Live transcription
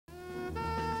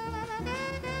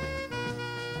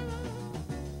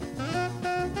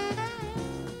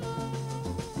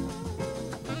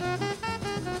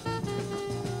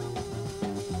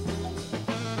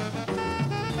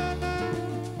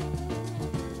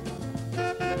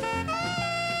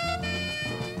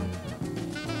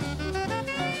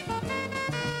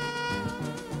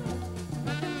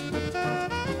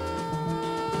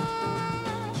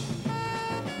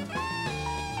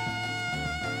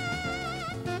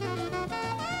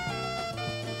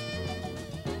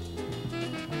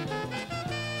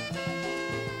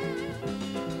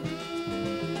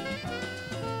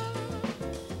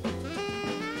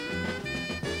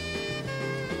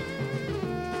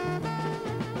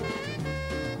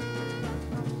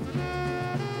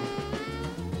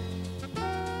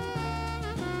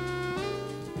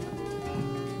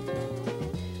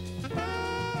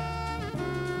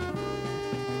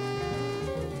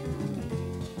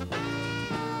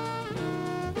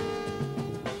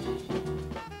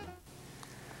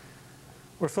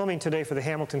We're filming today for the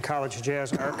Hamilton College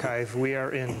Jazz Archive. We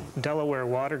are in Delaware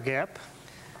Water Gap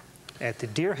at the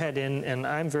Deer Head Inn, and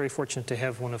I'm very fortunate to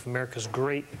have one of America's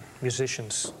great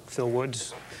musicians, Phil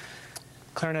Woods,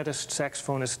 clarinetist,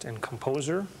 saxophonist, and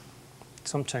composer,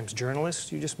 sometimes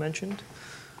journalist, you just mentioned.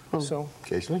 Well, so,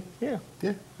 occasionally. Yeah.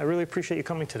 I really appreciate you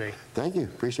coming today. Thank you.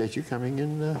 Appreciate you coming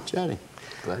and chatting.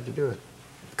 Glad to do it.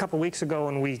 A couple weeks ago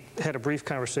when we had a brief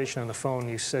conversation on the phone,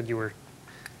 you said you were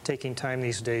taking time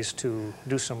these days to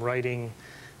do some writing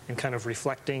and kind of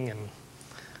reflecting. And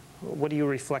what do you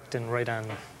reflect and write on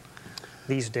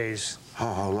these days?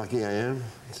 How lucky I am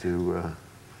to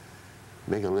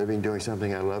make a living doing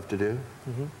something I love to do.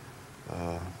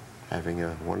 Having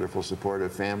a wonderful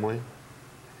supportive family.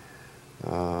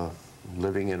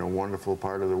 Living in a wonderful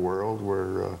part of the world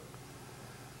where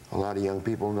a lot of young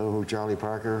people know who Charlie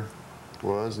Parker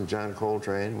was and John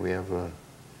Coltrane. We have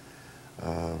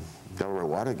Delaware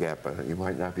Water Gap. You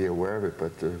might not be aware of it,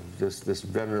 but this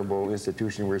venerable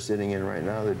institution we're sitting in right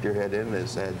now, the Deer Head Inn,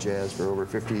 has had jazz for over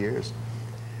 50 years.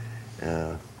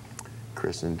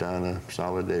 Chris and Donna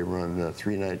Soliday run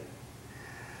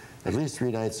at least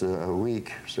 3 nights a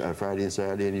week, Friday and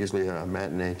Saturday, and usually a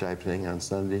matinee type thing on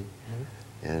Sunday.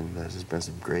 And there's been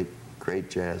some great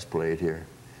jazz played here.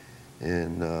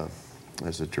 And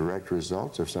as a direct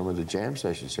result of some of the jam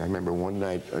sessions. I remember one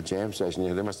night, a jam session,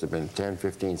 there must have been 10,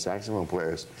 15 saxophone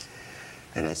players.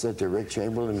 And I said to Rick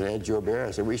Chamberlain and Ed Jobert,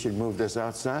 I said, we should move this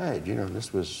outside. You know,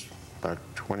 this was about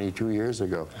 22 years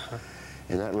ago.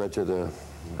 And that led to I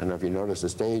don't know if you noticed the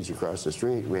stage across the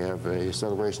street, we have a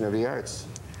celebration of the arts,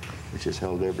 which is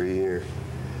held every year.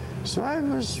 So I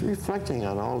was reflecting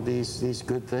on all these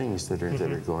good things that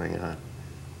are going on.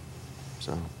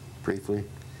 So briefly,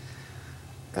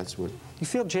 that's what. You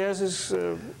feel jazz is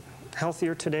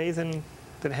healthier today than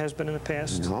it has been in the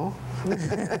past? No.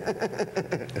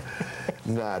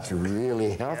 Not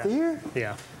really healthier?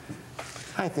 Yeah.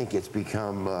 I think it's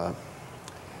become,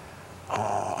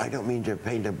 I don't mean to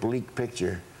paint a bleak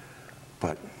picture,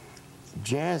 but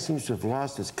jazz seems to have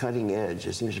lost its cutting edge.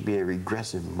 There seems to be a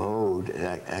regressive mode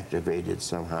activated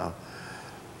somehow.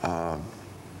 I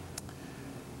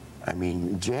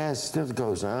mean, jazz still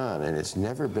goes on, and it's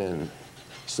never been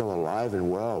so alive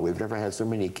and well. We've never had so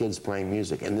many kids playing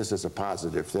music, and this is a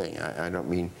positive thing. I don't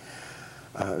mean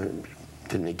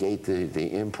to negate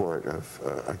the import of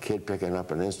a kid picking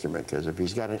up an instrument, because if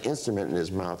he's got an instrument in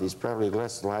his mouth, he's probably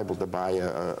less liable to buy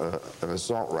an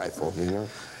assault rifle, you know?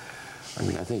 I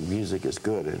mean, I think music is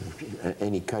good, and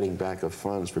any cutting back of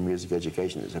funds for music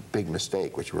education is a big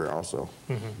mistake, which we're also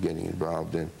getting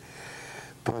involved in.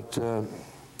 But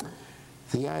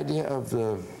the idea of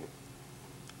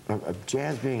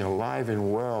jazz being alive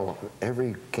and well,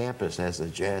 every campus has a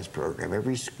jazz program,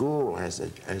 every school has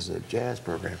a jazz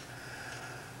program.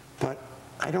 But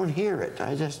I don't hear it.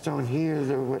 I just don't hear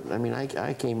I mean,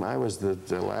 I was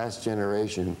the last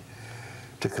generation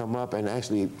to come up and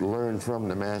actually learn from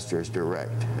the masters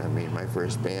direct. I mean, my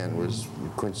first band was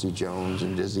Quincy Jones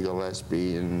and Dizzy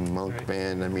Gillespie and Monk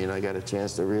Band. I mean, I got a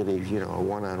chance to really, you know,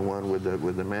 one-on-one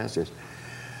with the masters.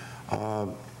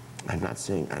 I'm not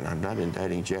saying, and I'm not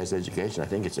indicting jazz education. I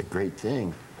think it's a great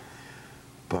thing,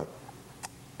 but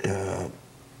a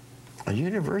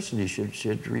university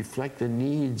should reflect the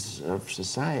needs of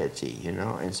society, you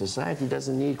know. And society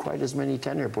doesn't need quite as many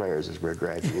tenor players as we're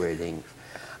graduating.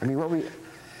 I mean,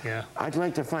 I'd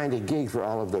like to find a gig for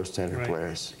all of those tenor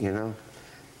players, you know.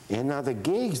 And now the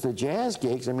gigs, the jazz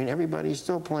gigs, I mean, everybody's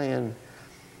still playing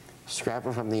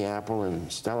Scrapper from the Apple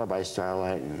and Stella by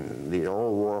Starlight and the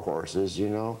old war horses, you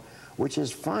know, which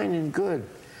is fine and good.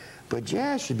 But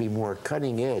jazz should be more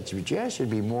cutting edge. Jazz should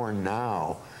be more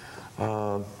now.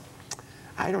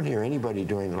 I don't hear anybody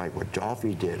doing like what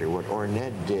Dolphy did or what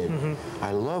Ornette did.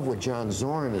 I love what John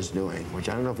Zorn is doing, which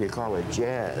I don't know if you call it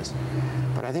jazz.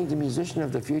 But I think the musician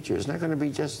of the future is not going to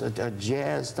be just a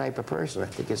jazz type of person. I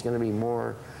think it's going to be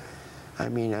more, I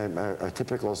mean, a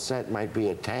typical set might be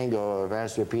a tango of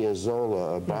Astor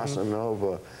Piazzolla, a bossa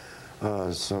nova,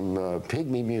 some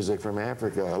pygmy music from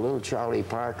Africa, a little Charlie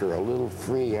Parker, a little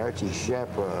free Archie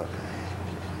Shepp.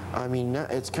 I mean,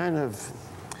 it's kind of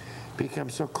become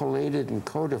so collated and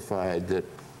codified that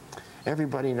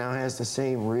everybody now has the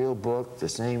same real book, the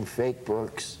same fake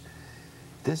books.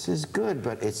 This is good,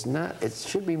 but it's not. It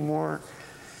should be more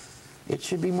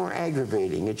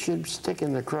aggravating. It should stick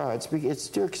in the craw. It's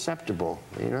too acceptable.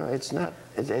 You know, it's not.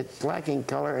 It's lacking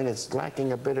color and it's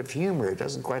lacking a bit of humor. It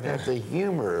doesn't quite have the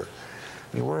humor.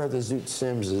 I mean, where are the Zoot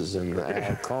Simses and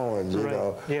Al Collins? You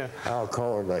know, Al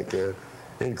Collins, like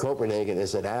in Copenhagen, they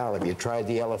said, Al, have you tried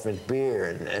the elephant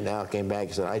beer? And Al came back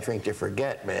and said, I drink to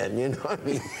forget, man. You know, I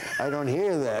mean, I don't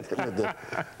hear that.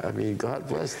 I mean, God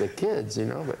bless the kids, you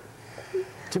know, but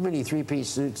too many three-piece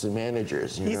suits and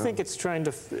managers, you know? You think it's trying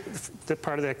to, that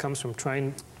part of that comes from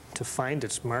trying to find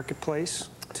its marketplace?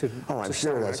 Oh, I'm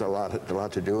sure that's a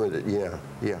lot to do with it, yeah.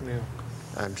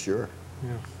 I'm sure.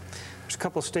 Yeah. There's a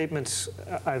couple of statements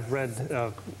I've read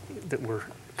that were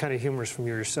kind of humorous from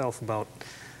you yourself about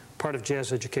part of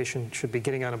jazz education should be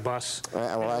getting on a bus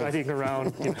and riding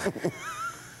around. You know.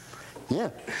 Yeah.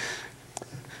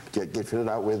 Get fitted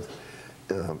out with,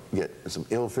 get some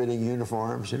ill-fitting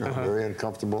uniforms, you know, very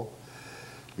uncomfortable.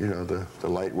 You know, the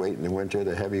lightweight in the winter,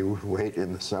 the heavyweight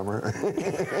in the summer.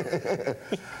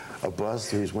 A bus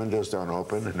whose windows don't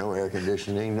open, no air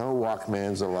conditioning, no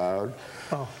Walkmans allowed.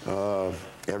 Oh.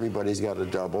 Everybody's got a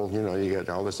double. You know, you got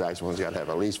all the saxophones got to have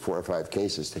at least 4 or 5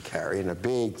 cases to carry, and a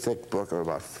big, thick book of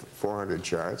about 400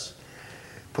 charts.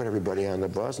 Put everybody on the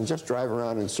bus and just drive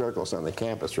around in circles on the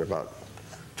campus for about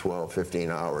 12, 15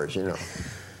 hours, you know.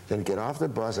 Then get off the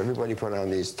bus, everybody put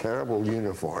on these terrible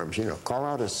uniforms, you know, call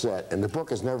out a set, and the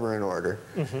book is never in order.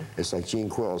 It's like Gene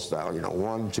Quill style, you know,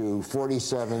 1, 2,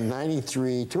 47,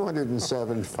 93,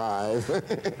 207,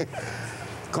 5.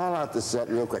 Call out the set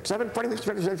real quick. 7,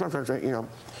 26, you know.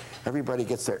 Everybody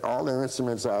gets all their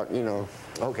instruments out, you know.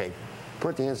 Okay,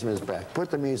 put the instruments back, put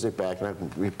the music back,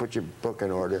 we put your book in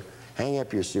order, hang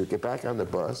up your suit, get back on the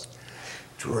bus,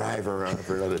 drive around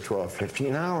for another 12,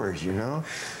 15 hours, you know.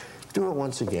 Do it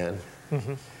once again.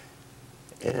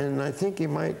 And I think you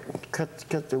might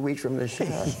cut the wheat from the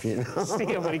chaff, you know. See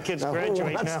how many kids now, graduate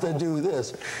who wants to do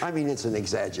this? I mean, it's an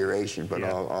exaggeration, but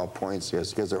all points,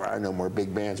 yes, because there are no more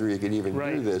big bands where you could even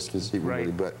do this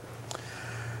conceivably. But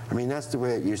I mean, that's the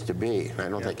way it used to be. And I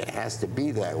don't think it has to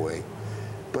be that way.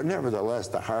 But nevertheless,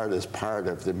 the hardest part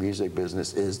of the music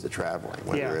business is the traveling,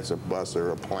 whether it's a bus or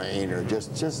a plane or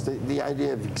just the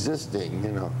idea of existing,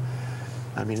 you know.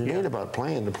 I mean, it ain't about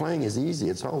playing. The playing is easy.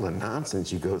 It's all the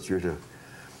nonsense you go through to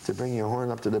bring your horn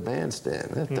up to the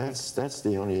bandstand. That's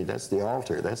the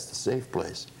altar. That's the safe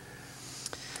place.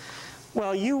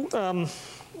 Well, you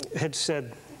had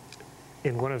said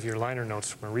in one of your liner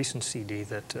notes from a recent CD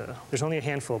that there's only a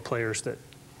handful of players that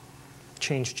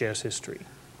changed jazz history.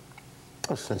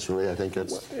 Essentially, I think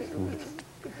that's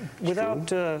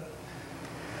without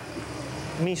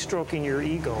me stroking your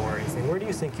ego or anything. Where do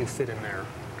you think you fit in there?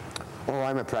 Oh,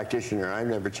 I'm a practitioner. I've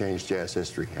never changed jazz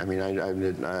history. I mean,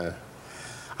 I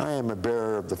am a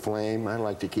bearer of the flame. I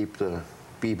like to keep the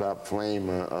bebop flame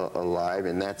alive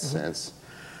in that sense.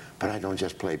 But I don't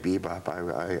just play bebop.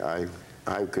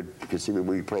 I could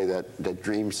conceivably play that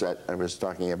dream set I was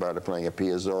talking about, playing a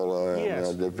piazzolla.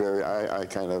 Yes. And,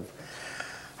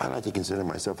 I like to consider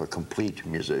myself a complete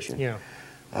musician. Yeah.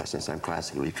 Since I'm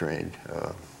classically trained.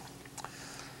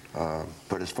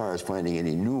 But as far as finding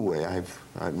any new way,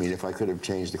 I mean, if I could have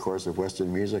changed the course of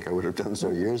Western music, I would have done so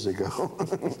years ago.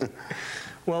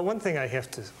 Well, one thing I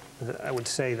would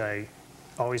say that I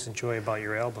always enjoy about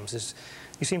your albums is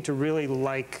you seem to really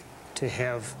like to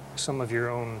have some of your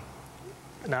own,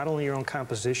 not only your own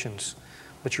compositions,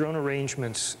 but your own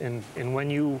arrangements. And when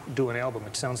you do an album,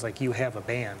 it sounds like you have a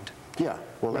band. Yeah,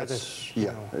 well, that's,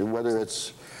 yeah. Whether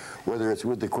it's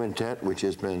with the quintet, which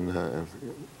has been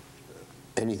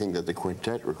anything that the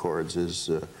quintet records has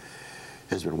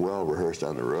been well rehearsed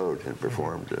on the road and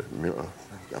performed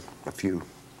a few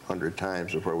hundred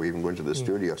times before we even go into the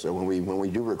studio. So when we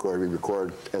do record, we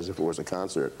record as if it was a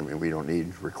concert. I mean, we don't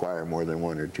require more than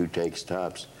 1 or 2 takes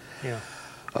tops. Yeah.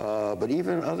 But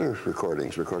even other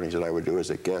recordings that I would do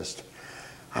as a guest,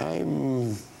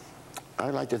 I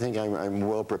like to think I'm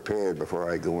well prepared before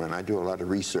I go in. I do a lot of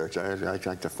research. I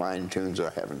like to find tunes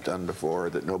I haven't done before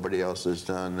that nobody else has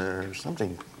done.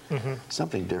 Something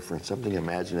different, something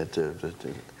imaginative.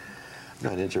 I'm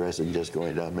not interested in just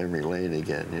going down memory lane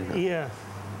again. You know? Yeah,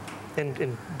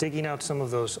 and digging out some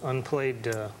of those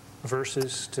unplayed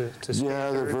verses to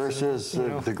yeah, the verses,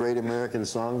 the Great American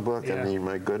Songbook. Yeah. I mean,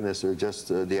 my goodness, they're just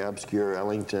the obscure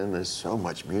Ellington. There's so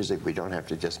much music. We don't have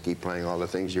to just keep playing all the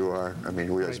things you are. I mean,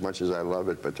 as much as I love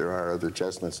it, but there are other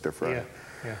chestnuts to fry.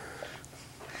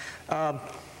 Let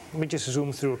me just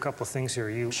zoom through a couple of things here.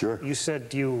 You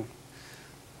said you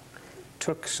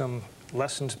took some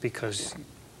lessons because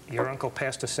your uncle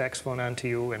passed a saxophone on to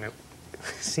you, and it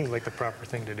seemed like the proper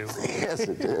thing to do. Yes,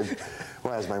 it did.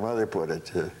 Well, as my mother put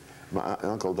it, my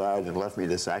uncle died and left me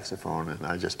the saxophone, and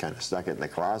I just kind of stuck it in the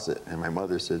closet. And my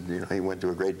mother said, you know, he went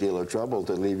to a great deal of trouble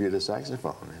to leave you the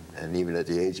saxophone. And even at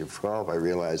the age of 12, I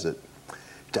realized that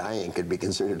dying could be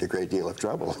considered a great deal of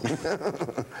trouble.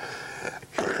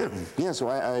 Yeah, so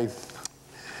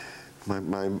my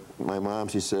mom,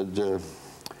 she said,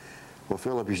 well,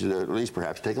 Philip, you should at least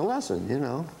perhaps take a lesson, you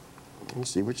know, and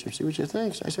see what you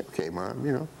think. So I said, okay, Mom,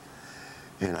 you know.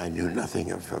 And I knew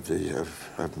nothing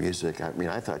of music. I mean,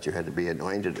 I thought you had to be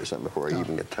anointed or something before you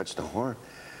even could touch the horn.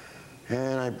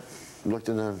 And I looked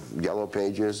in the yellow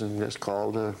pages and just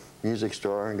called a music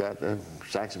store and got a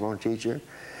saxophone teacher.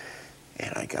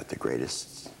 And I got the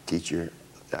greatest teacher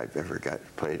I've ever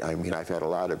played. I mean, I've had a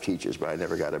lot of teachers, but I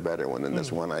never got a better one than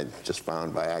this one I just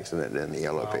found by accident in the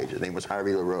yellow pages. His name was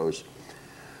Harvey LaRose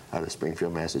out of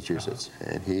Springfield, Massachusetts.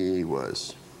 And he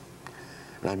was,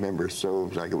 and I remember so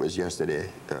like it was yesterday,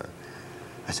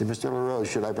 I said, Mr. LaRose,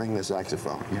 should I bring the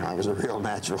saxophone? You know, I was a real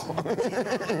natural.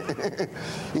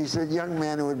 He said, young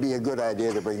man, it would be a good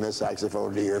idea to bring the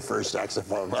saxophone to your first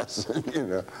saxophone lesson, you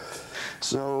know.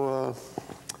 So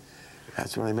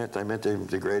that's what I met. I met one of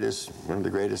the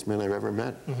greatest men I've ever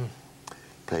met. Mm-hmm.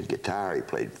 Played guitar, he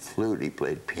played flute, he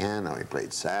played piano, he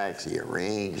played sax, he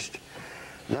arranged.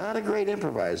 Not a great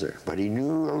improviser, but he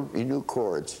knew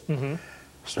chords. Mm-hmm.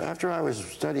 So after I was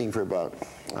studying for about,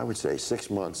 I would say, 6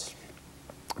 months,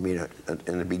 I mean,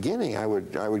 in the beginning, I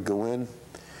would go in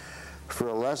for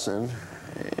a lesson,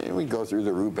 and we'd go through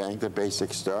the root bank, the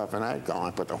basic stuff, and I'd go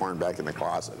and put the horn back in the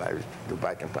closet. I'd go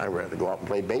back and I would have to go out and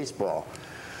play baseball.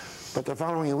 But the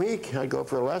following week, I'd go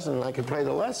for a lesson, and I could play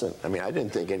the lesson. I mean, I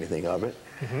didn't think anything of it.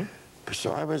 Mm-hmm.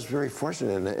 So I was very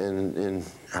fortunate, and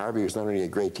Harvey was not only a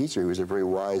great teacher, he was a very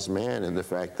wise man in the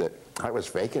fact that I was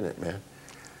faking it, man.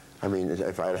 I mean,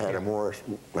 if I had a more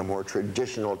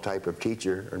traditional type of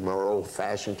teacher, a more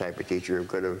old-fashioned type of teacher who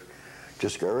could have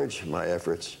discouraged my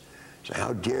efforts. So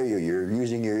how dare you? You're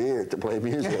using your ear to play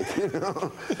music, you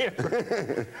know?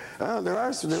 Oh,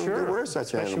 there were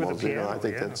such animals, you know. I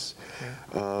think that's.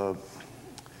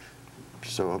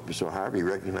 So Harvey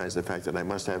recognized the fact that I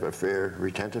must have a fair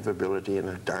retentive ability and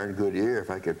a darn good ear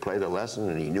if I could play the lesson,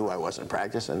 and he knew I wasn't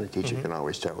practicing. The teacher can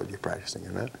always tell whether you're practicing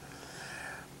or not.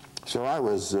 So I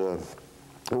was, it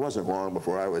wasn't long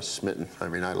before I was smitten. I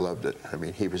mean, I loved it. I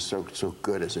mean, he was so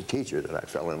good as a teacher that I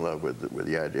fell in love with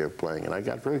the idea of playing, and I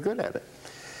got very good at it.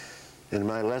 In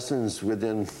my lessons,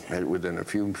 within a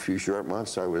few short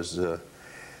months,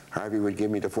 Harvey would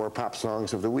give me the 4 pop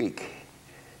songs of the week,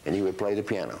 and he would play the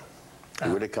piano. He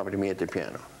would accompany me at the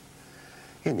piano.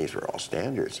 And these were all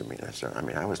standards. I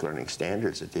mean, I was learning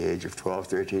standards at the age of 12,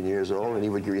 13 years old, and he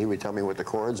would tell me what the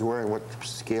chords were and what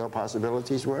scale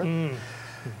possibilities were. Mm.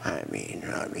 I mean,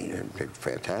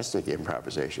 fantastic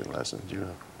improvisation lessons, you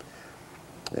know.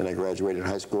 And I graduated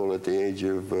high school at the age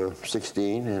of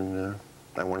 16, and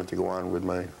I wanted to go on with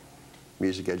my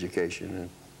music education.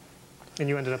 And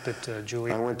you ended up at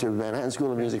Juilliard? I went to Manhattan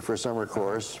School of Music for a summer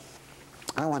course.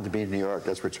 I wanted to be in New York.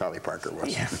 That's where Charlie Parker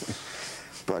was. Yeah.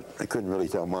 But I couldn't really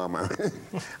tell Mom. I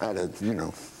had to, you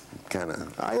know, kind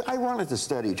of. I wanted to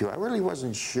study too. I really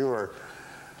wasn't sure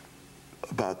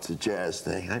about the jazz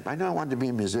thing. I know I wanted to be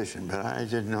a musician, but I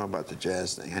didn't know about the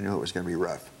jazz thing. I knew it was going to be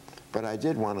rough. But I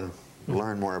did want to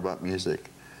learn more about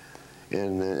music.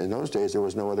 In those days, there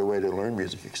was no other way to learn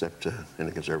music except in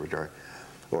a conservatory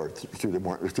or through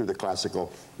the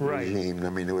classical regime. I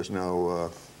mean, there was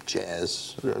no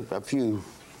jazz. A few.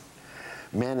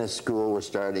 Manus School was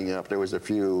starting up. There was a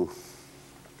few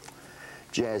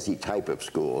jazzy type of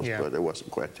schools, but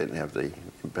it didn't have the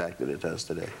impact that it does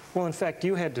today. Well, in fact,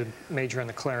 you had to major in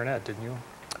the clarinet, didn't you?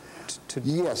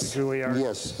 Yes. Juilliard?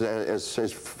 Yes.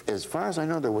 As far as I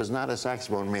know, there was not a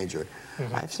saxophone major.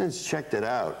 Mm-hmm. I've since checked it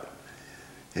out,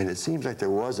 and it seems like there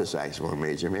was a saxophone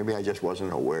major. Maybe I just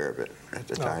wasn't aware of it at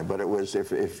the time, but it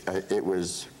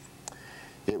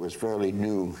was fairly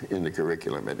new in the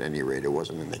curriculum at any rate. It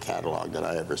wasn't in the catalog that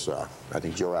I ever saw. I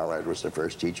think Joe Allard was the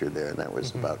first teacher there, and that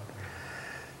was about,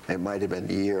 it might have been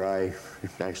the year I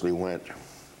actually went.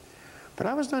 But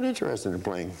I was not interested in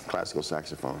playing classical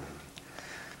saxophone.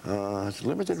 It's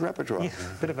limited repertoire. Yeah,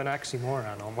 a bit of an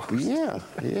oxymoron almost.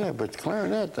 Yeah, but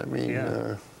clarinet, I mean,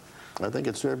 I think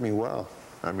it served me well.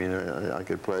 I mean, I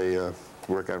could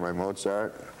work on my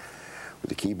Mozart, with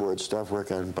the keyboard stuff,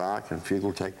 work on Bach and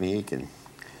fugal technique, and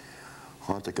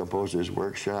haunt the composer's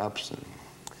workshops. And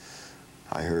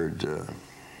I heard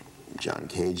John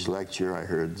Cage lecture. I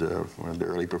heard one of the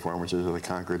early performances of the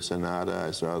Concord Sonata.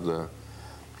 I saw the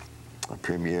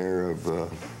premiere of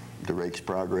the Rake's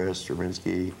Progress,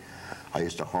 Stravinsky. I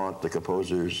used to haunt the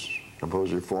composer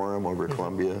forum over at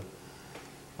Columbia.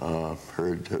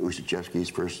 Heard Ushachevsky's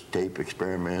first tape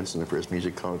experiments and the first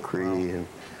musique concrète. And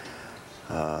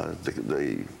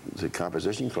the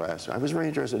composition class. I was very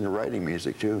interested in writing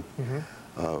music too.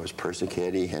 It was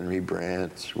Persichetti, Henry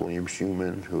Brandt, William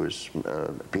Schumann, who was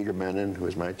Peter Menon, who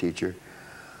was my teacher.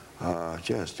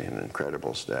 Just an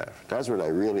incredible staff. That's what I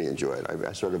really enjoyed.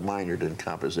 I sort of minored in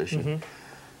composition.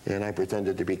 And I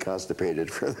pretended to be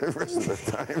constipated for the rest of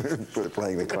the time for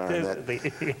playing the clarinet.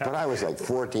 Yeah. But I was like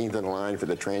 14th in line for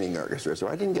the training orchestra, so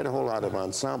I didn't get a whole lot of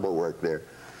ensemble work there.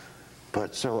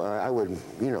 But so I would,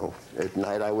 you know, at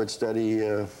night I would study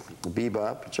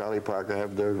bebop, Charlie Parker,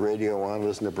 have the radio on,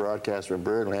 listen to broadcasts from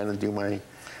Birdland, and do my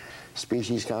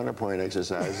species counterpoint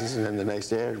exercises. And then the next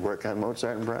day I'd work on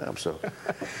Mozart and Brahms. So.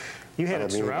 You had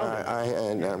it surrounded.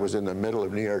 And I was in the middle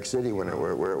of New York City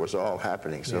where it was all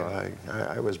happening. So yeah.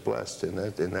 I was blessed in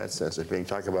that sense of being,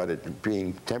 talk about it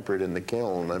being tempered in the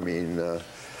kiln. I mean,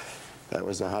 that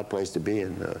was a hot place to be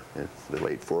in the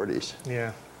late 40s.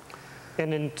 Yeah.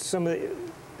 And in some of the,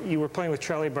 you were playing with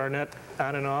Charlie Barnett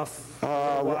on and off?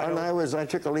 And I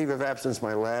took a leave of absence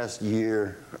my last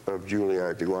year of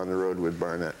Juilliard to go on the road with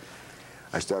Barnett.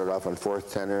 I started off on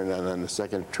fourth tenor, and then on the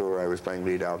second tour I was playing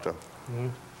lead alto.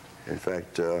 In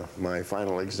fact, my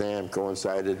final exam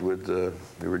coincided with,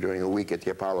 we were doing a week at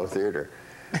the Apollo Theater,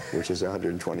 which is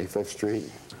 125th Street.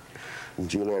 And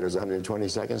Juilliard is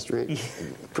 122nd Street.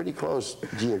 Pretty close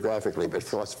geographically, but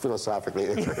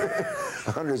philosophically, they're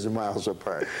hundreds of miles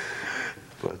apart.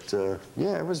 But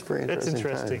yeah, it was very interesting. That's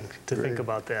interesting to think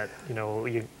about that. You know,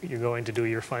 you're going to do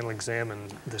your final exam in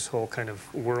this whole kind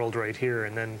of world right here,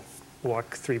 and then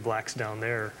walk 3 blocks down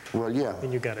there. Well, yeah.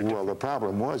 And you got it. Well, the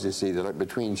problem was, you see, that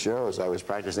between shows, I was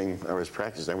practicing. I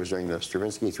was doing the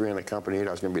Stravinsky 3 unaccompanied.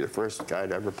 I was going to be the first guy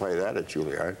to ever play that at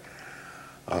Juilliard,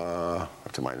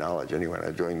 to my knowledge, anyway. I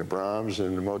was doing the Brahms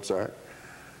and the Mozart,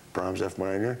 Brahms F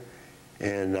minor,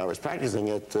 and I was practicing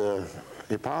at the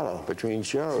Apollo between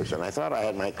shows, and I thought I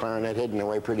had my clarinet hidden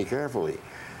away pretty carefully.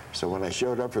 So when I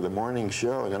showed up for the morning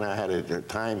show, and then I had a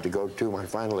time to go to my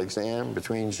final exam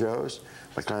between shows,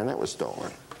 my clarinet was stolen.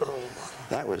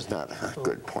 That was not a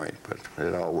good point, but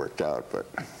it all worked out. But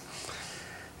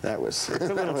that was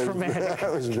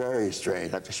that was very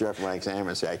strange. I had to show up for my exam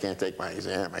and say, I can't take my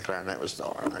exam. My clarinet was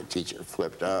stolen. My teacher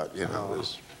flipped out. You know, it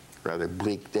was a rather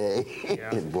bleak day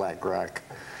in Black Rock.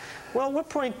 Well, at what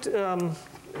point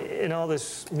in all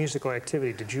this musical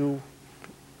activity did you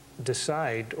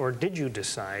decide, or did you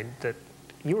decide, that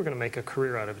you were going to make a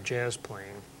career out of jazz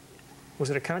playing? Was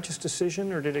it a conscious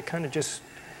decision, or did it kind of just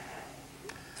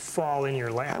fall in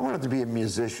your lap? I wanted to be a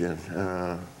musician,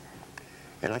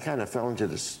 and I kind of fell into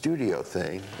the studio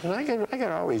thing. And I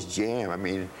could always jam. I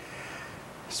mean,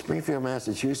 Springfield,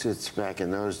 Massachusetts, back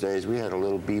in those days, we had a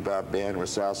little bebop band with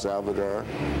Sal Salvador,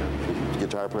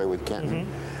 guitar player with Kenton.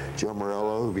 Joe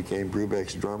Morello, who became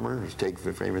Brubeck's drummer, his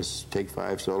famous Take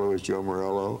 5 solo is Joe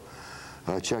Morello.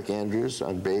 Chuck Andrews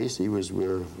on bass. He was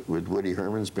with Woody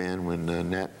Herman's band when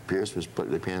Nat Pierce was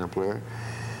the piano player.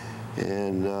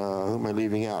 And who am I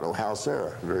leaving out? Oh, Hal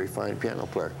Serra, very fine piano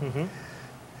player.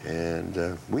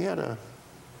 And we had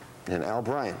and Al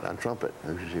Bryant on trumpet,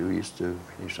 who used to,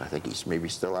 I think he's maybe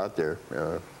still out there,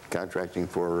 contracting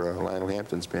for Lionel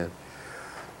Hampton's band.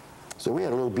 So we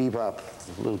had a little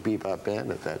bebop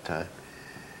band at that time.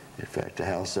 In fact,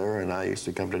 Hal Serra and I used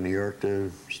to come to New York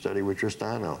to study with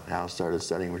Tristano. Hal started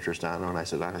studying with Tristano, and I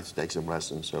said, I'd like to take some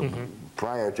lessons. So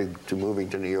prior to moving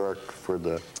to New York for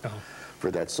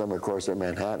that summer course at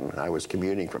Manhattan, I was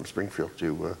commuting from Springfield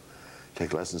to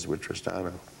take lessons with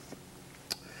Tristano.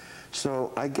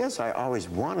 So I guess I always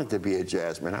wanted to be a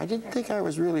jazzman. I didn't think I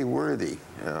was really worthy.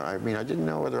 I mean, I didn't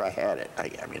know whether I had it.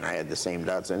 I mean, I had the same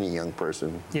doubts any young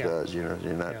person does. You know,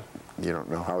 you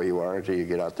don't know how you are until you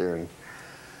get out there and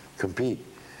compete.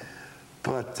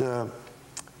 But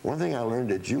one thing I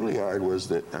learned at Juilliard was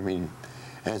that, I mean,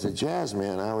 as a jazz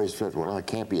man, I always thought, well, I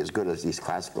can't be as good as these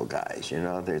classical guys. You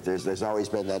know, there's always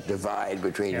been that divide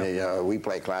between we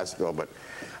play classical, but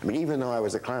I mean, even though I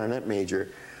was a clarinet major,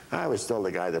 I was still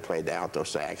the guy that played the alto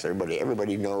sax.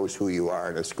 Everybody knows who you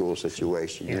are in a school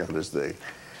situation. You know, there's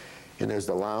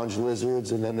the lounge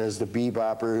lizards, and then there's the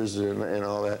beboppers and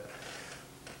all that.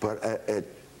 But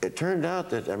it turned out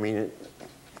that, I mean,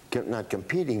 not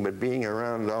competing, but being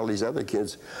around all these other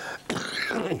kids,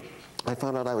 I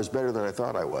found out I was better than I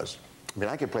thought I was. I mean,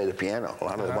 I could play the piano. A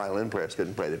lot of the violin players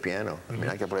couldn't play the piano. I mean,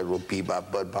 I could play a little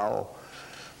bebop Bud Powell,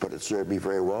 but it served me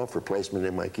very well for placement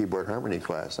in my keyboard harmony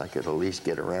class. I could at least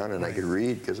get around, and I could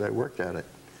read because I worked at it.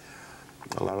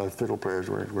 A lot of the fiddle players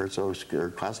weren't so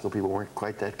scared. Classical people weren't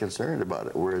quite that concerned about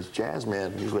it, whereas jazz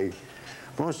man, usually,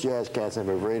 most jazz cats have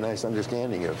a very nice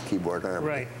understanding of keyboard harmony.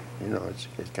 Right. You know,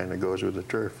 it kind of goes with the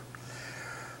turf.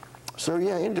 So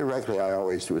yeah, indirectly, I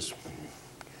always was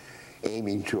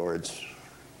aiming towards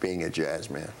being a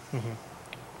jazz man.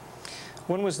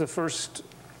 When was the first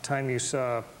time you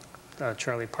saw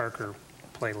Charlie Parker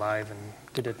play live, and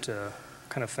did it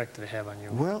kind of effect did it have on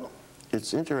you? Well,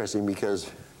 it's interesting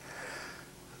because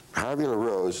Harvey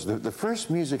LaRose, the first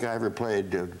music I ever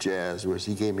played of jazz was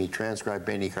he gave me transcribed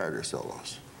Benny Carter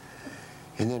solos.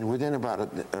 And then within about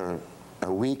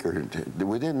a week or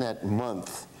within that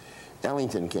month,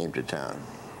 Ellington came to town.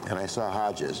 And I saw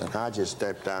Hodges, and Hodges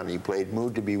stepped down and he played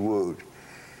Mood to be Wooed.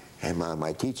 And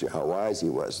my teacher, how wise he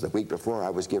was. The week before, I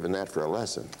was given that for a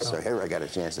lesson. So here I got a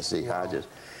chance to see Hodges.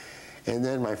 And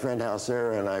then my friend Hal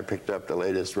Serra and I picked up the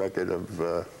latest record of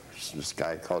this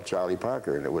guy called Charlie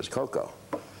Parker, and it was Coco.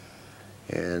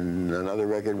 And another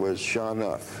record was Shaw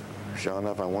Nuff. Shaw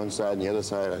Nuff on one side, and the other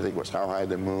side, I think, was How High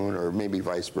the Moon, or maybe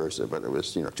vice versa, but it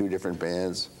was, you know, two different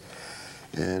bands.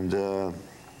 And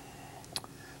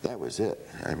that was it.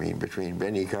 I mean, between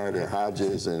Benny Carter,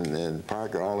 Hodges, and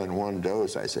Parker all in one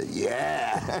dose, I said,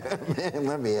 yeah, man,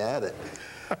 let me at it.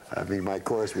 I mean, my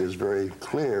course was very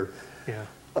clear,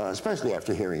 especially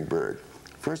after hearing Bird.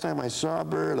 First time I saw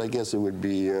Bird, I guess it would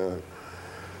be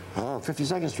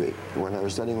 52nd Street, when I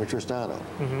was studying with Tristano.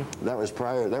 That was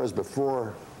prior, that was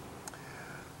before,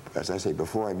 as I say,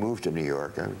 before I moved to New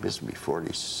York. This would be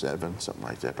 47, something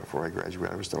like that, before I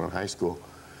graduated. I was still in high school.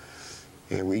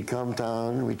 And we'd come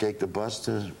down, we'd take the bus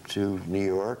to New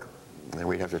York, and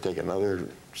we'd have to take another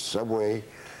subway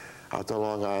out to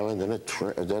Long Island, then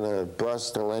a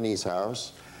bus to Lenny's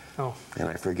house. And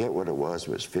I forget what it was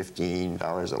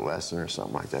 $15 a lesson or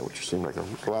something like that, which seemed like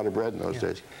a lot of bread in those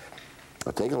days.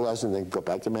 I'll take a lesson, then go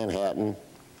back to Manhattan,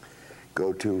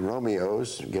 go to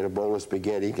Romeo's, get a bowl of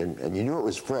spaghetti, and you knew it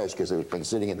was fresh because it had been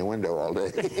sitting in the window all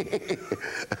day.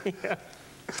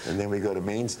 And then we go to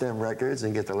Main Stem Records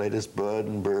and get the latest Bud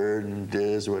and Bird and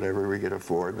Diz, whatever we could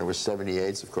afford. And there was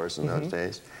 78s, of course, in those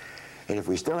days. And if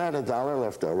we still had $1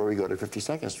 left over, we go to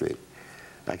 52nd Street.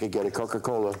 I could get a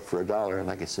Coca-Cola for $1,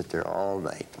 and I could sit there all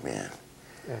night, man.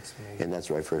 That's amazing. And that's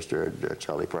where I first heard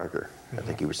Charlie Parker. I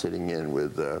think he was sitting in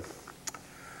with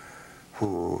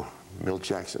Milt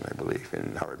Jackson, I believe,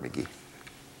 and Howard McGee.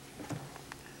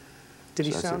 Did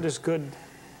he sound as good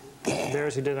there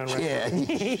as he did on record? Yeah,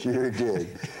 he sure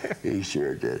did. He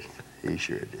sure did. He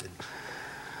sure did.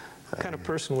 What kind of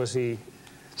person was he?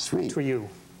 Sweet. To you?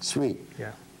 Sweet.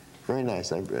 Yeah. Very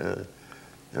nice.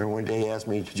 One day he asked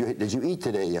me, did you eat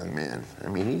today, young man? I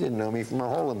mean, he didn't know me from a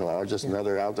hole in the wall. I was just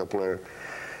another alto player,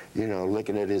 you know,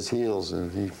 licking at his heels.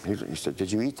 And he said,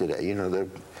 did you eat today? You know,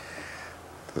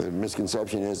 the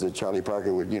misconception is that Charlie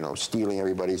Parker would, you know, stealing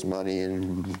everybody's money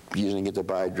and using it to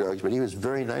buy drugs. But he was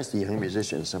very nice to young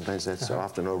musicians. Sometimes that's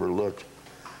often overlooked.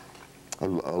 A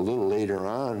little later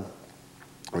on,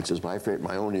 which is my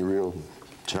only real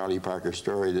Charlie Parker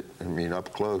story, that, I mean,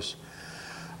 up close,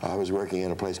 I was working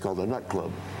in a place called the Nut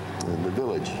Club in the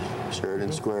Village,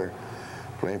 Sheridan Square,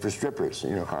 playing for strippers,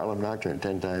 you know, Harlem Nocturne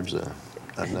 10 times a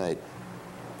night.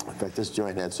 In fact, this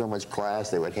joint had so much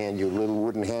class, they would hand you little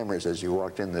wooden hammers as you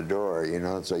walked in the door, you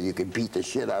know, so you could beat the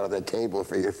shit out of the table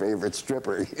for your favorite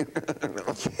stripper. You know?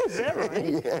 Is that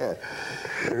right? Yeah.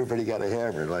 Everybody got a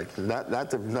hammer. Like, not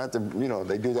to, you know,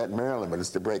 they do that in Maryland, but it's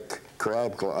to break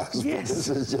crab claws. Yes. But this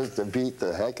is just to beat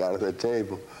the heck out of the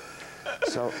table.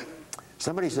 So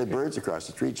somebody said Bird's across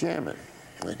the street jamming.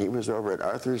 And he was over at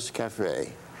Arthur's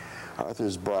Cafe,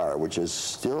 Arthur's Bar, which is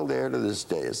still there to this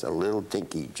day. It's a little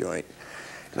dinky joint.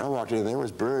 And I walked in, and there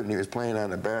was Bird, and he was playing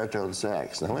on a baritone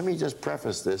sax. Now, let me just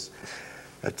preface this.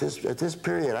 At this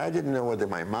period, I didn't know whether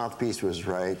my mouthpiece was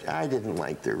right. I didn't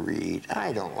like the reed.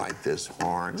 I don't like this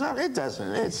horn. No,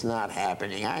 it's not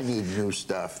happening. I need new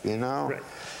stuff, you know? Right.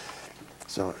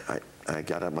 So I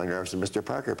got up my nerves and Mr.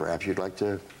 Parker, perhaps you'd like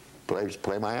to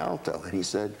play my alto. And he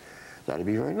said, that'd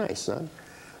be very nice, son.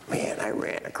 Man, I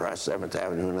ran across 7th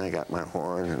Avenue, and I got my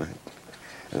horn,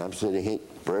 and I'm sitting,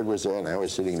 Bird was there, and I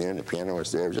was sitting there, and the piano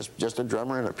was there. Just a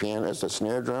drummer and a piano, just a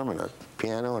snare drum and a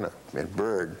piano and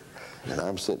Bird. And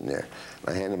I'm sitting there.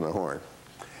 I hand him the horn.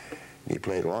 He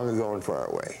played Long Ago and Far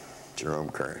Away, Jerome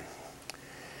Kern.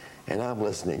 And I'm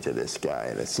listening to this guy,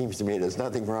 and it seems to me there's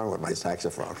nothing wrong with my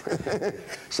saxophone.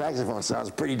 Saxophone sounds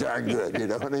pretty darn good, you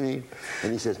know what I mean?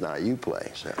 And he says, now you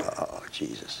play. I said, oh,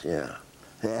 Jesus, yeah.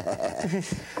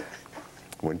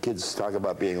 When kids talk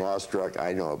about being awestruck,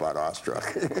 I know about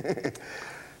awestruck.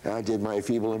 And I did my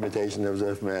feeble imitation of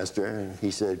F Master, and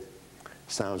he said,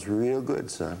 sounds real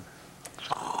good, son.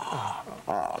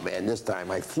 Oh, man, this time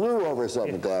I flew over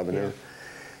 7th Avenue,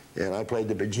 and I played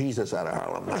the bejesus out of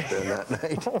Harlem that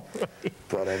night.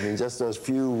 But, I mean, just those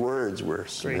few words were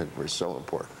so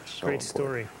important. So Great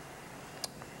story.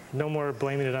 No more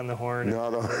blaming it on the horn.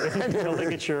 No, the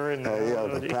ligature and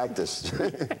the practice.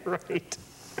 Right.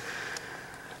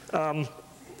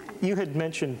 You had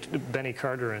mentioned Benny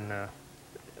Carter, and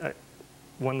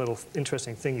one little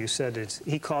interesting thing you said is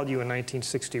he called you in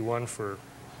 1961 for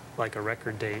like a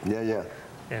record date. Yeah, yeah.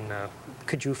 And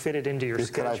could you fit it into your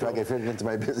schedule? If I could fit it into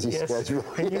my busy Yes. schedule.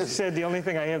 And you said the only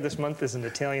thing I have this month is an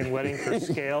Italian wedding for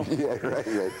scale. Yeah,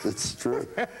 right. It's true.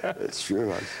 It's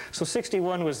true. So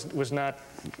 61 was not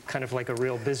kind of like a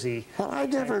real busy. Well, I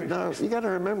never. No, you got to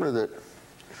remember that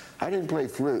I didn't play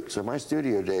flute, so my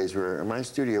studio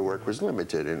work was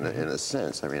limited in a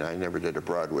sense. I mean, I never did a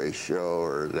Broadway show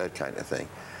or that kind of thing.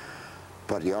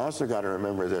 But you also got to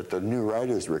remember that the new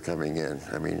writers were coming in.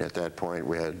 I mean, at that point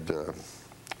we had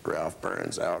Ralph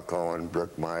Burns, Al Cohen,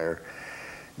 Brooke Meyer,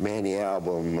 Manny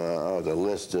Album. The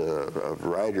list of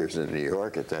writers in New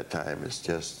York at that time is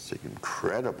just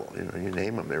incredible. You know, you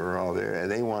name them, they were all there.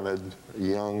 And they wanted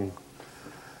young.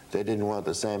 They didn't want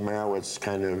the Sam Merowitz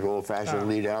kind of old-fashioned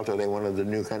lead alto. They wanted the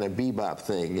new kind of bebop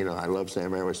thing. You know, I love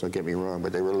Sam Merowitz, don't get me wrong,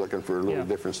 but they were looking for a little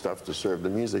different stuff to serve the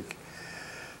music.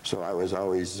 So I was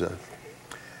always,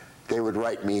 they would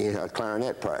write me a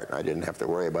clarinet part. I didn't have to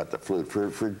worry about the flute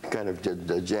for kind of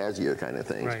the jazzier kind of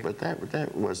things. Right. But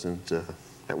that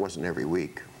wasn't every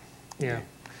week. Yeah.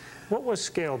 What was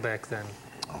scale back then?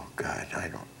 Oh God, I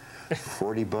don't.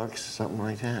 $40, something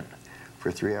like that, for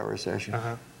a 3-hour session.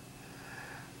 Uh-huh.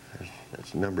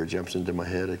 That number jumps into my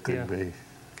head. It could be.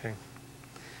 Okay.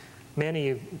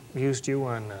 Manny used you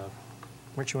on,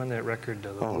 weren't you on that record,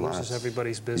 The Blues Is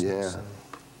Everybody's Business? Yeah. And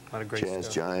a lot of great Jazz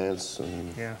stuff. Giants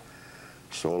and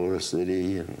Soul of the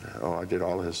City, and I did a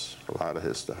lot of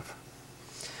his stuff.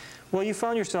 Well, you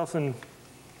found yourself in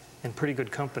pretty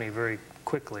good company very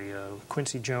quickly.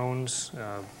 Quincy Jones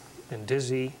and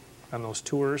Dizzy on those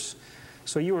tours.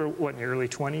 So you were, what, in your early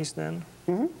 20s then?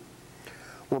 Mm-hmm.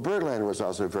 Well, Birdland was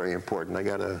also very important. I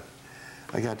got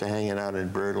to hanging out in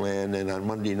Birdland, and on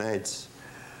Monday nights,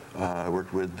 I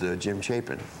worked with Jim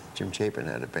Chapin. Jim Chapin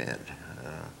had a band.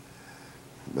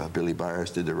 Billy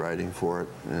Byers did the writing for it,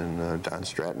 and Don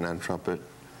Stratton on trumpet.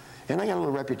 And I got a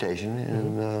little reputation.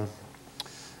 And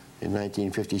in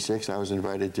 1956, I was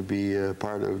invited to be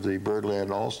part of the Birdland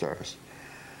All-Stars.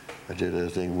 I did a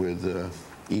thing with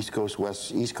East Coast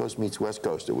meets West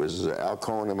Coast. It was Al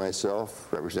Cohen and myself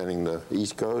representing the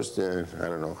East Coast, and I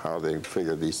don't know how they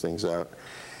figured these things out,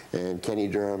 and Kenny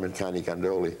Durham and Connie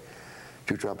Condoli,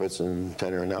 2 trumpets and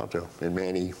tenor and alto, and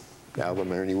Manny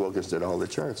Album, Ernie Wilkins did all the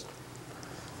charts.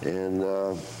 And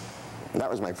that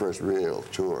was my first real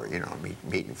tour, you know,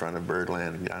 meet in front of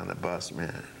Birdland and get on the bus,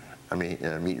 man. I mean,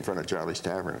 meet in front of Charlie's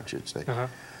Tavern, I should say. Uh-huh.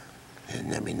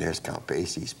 And I mean, there's Count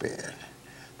Basie's band.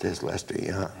 There's Lester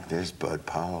Young, there's Bud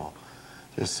Powell,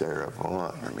 there's Sarah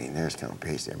Vaughan. I mean, there's Count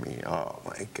Basie. I mean, oh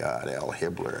my God, Al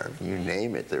Hibbler. I mean, you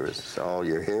name it. There was all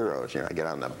your heroes. You know, I get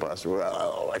on the bus.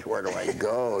 Well, where do I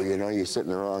go? You know, you sit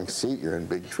in the wrong seat, you're in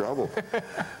big trouble. I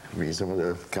mean, some of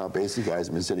the Count Basie guys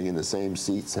have been sitting in the same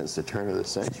seat since the turn of the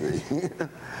century.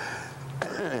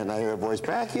 And I hear a voice,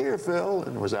 "Back here, Phil,"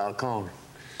 and it was Al Cohen.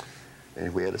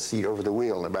 And we had a seat over the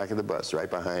wheel in the back of the bus,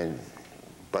 right behind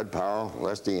Bud Powell,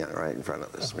 Lester Young, right in front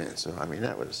of us, man. So, I mean,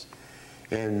 that was...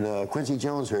 And Quincy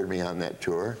Jones heard me on that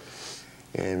tour,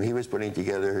 and he was putting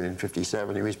together, in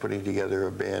 '57, he was putting together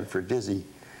a band for Dizzy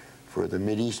for the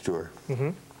Mid-East tour. Mm-hmm.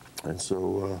 And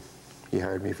so he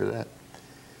hired me for that.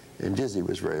 And Dizzy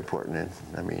was very important. And,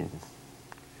 I mean,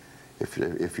 if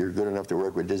you're good enough to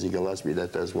work with Dizzy Gillespie,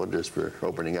 that does wonders for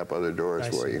opening up other doors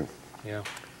for you. Yeah.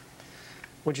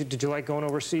 Did you like going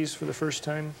overseas for the first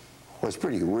time? Well, it's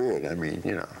pretty weird. I mean,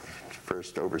 you know,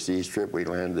 first overseas trip, we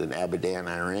landed in Abadan,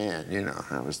 Iran. You know,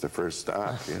 that was the first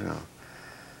stop, you know.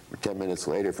 10 minutes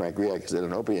later, Frank Riak is in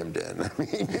an opium den. I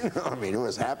mean, you know, what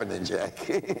was happening, Jack?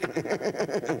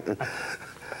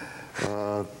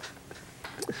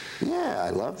 Yeah, I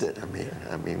loved it.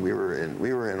 I mean, we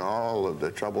were in all of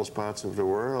the trouble spots of the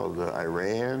world: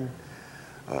 Iran,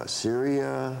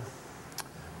 Syria,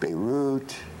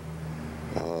 Beirut,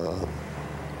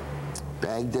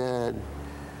 Baghdad.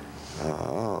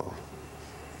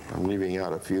 I'm leaving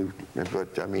out a few,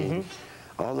 but I mean,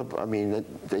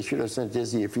 they should have sent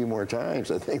Dizzy a few more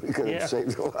times. I think we could have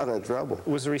saved a lot of trouble.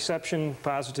 Was the reception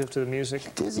positive to the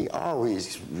music? Dizzy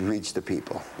always reached the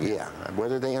people. Yeah,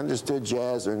 whether they understood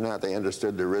jazz or not, they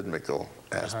understood the rhythmical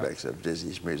aspects of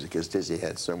Dizzy's music, because Dizzy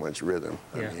had so much rhythm.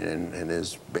 I mean, and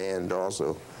his band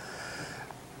also.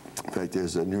 In fact,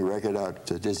 there's a new record out,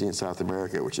 Dizzy in South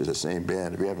America, which is the same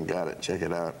band. If you haven't got it, check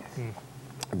it out.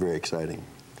 Very exciting.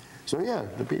 So yeah,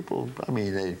 the people, I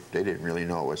mean, they didn't really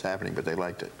know what was happening, but they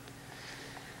liked it.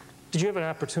 Did you have an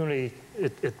opportunity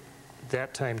at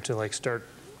that time to like start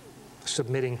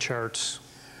submitting charts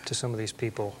to some of these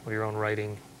people with your own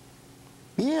writing?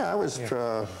 Yeah,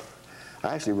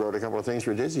 I actually wrote a couple of things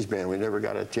for Dizzy's band. We never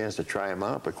got a chance to try them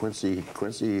out, but Quincy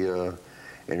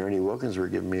and Ernie Wilkins were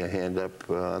giving me a hand up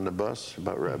on the bus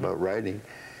about writing.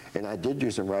 And I did do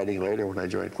some writing later when I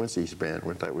joined Quincy's band,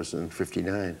 when that was in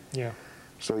 '59. Yeah.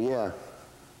 So yeah,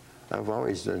 I've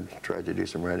always tried to do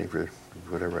some writing for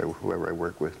whoever I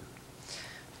work with.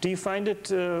 Do you find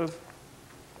it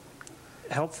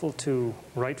helpful to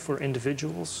write for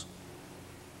individuals?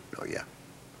 Oh yeah,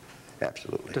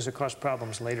 absolutely. Does it cause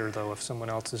problems later, though, if someone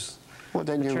else is... Well,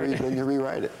 then you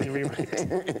rewrite it. You rewrite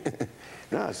it.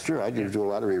 No, it's true. I do a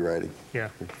lot of rewriting. Yeah.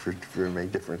 For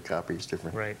make different copies,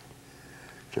 different. Right.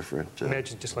 Different.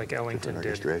 Imagine just like Ellington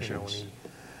did, you know, when he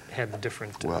had the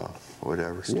different well,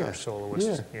 whatever. star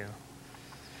soloists. Yeah.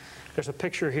 There's a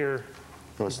picture here.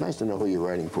 Well, it's nice to know who you're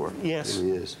writing for. Yes. It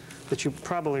really is. That you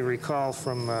probably recall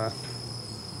from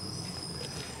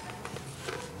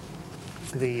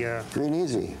the... Free and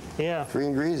Easy. Yeah. Free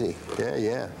and Greasy. Yeah,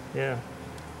 yeah. Yeah.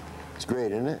 It's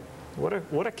great, isn't it? What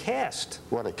a cast.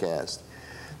 What a cast.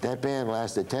 That band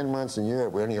lasted 10 months in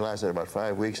Europe. We only lasted about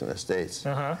 5 weeks in the States.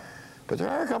 Uh-huh. But there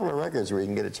are a couple of records where you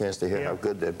can get a chance to hear how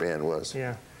good that band was.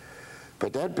 Yeah.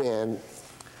 But that band,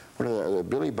 one of the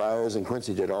Billy Byers and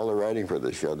Quincy did all the writing for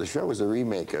the show. The show was a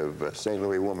remake of St.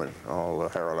 Louis Woman, all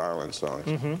Harold Arlen songs.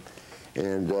 Mm-hmm.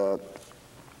 And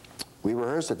we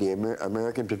rehearsed at the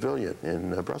American Pavilion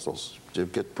in Brussels to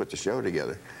put the show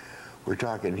together. We're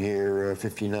talking here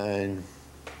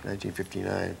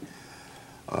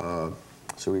 1959.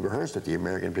 So we rehearsed at the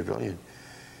American Pavilion.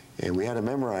 And we had to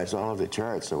memorize all of the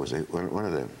charts. So it was one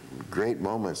of the great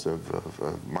moments of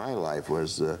my life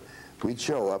was we'd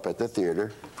show up at the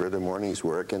theater for the morning's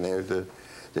work, and there the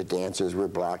dancers were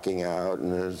blocking out,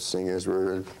 and the singers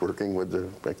were working with the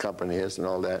accompanists and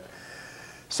all that.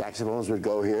 Saxophones would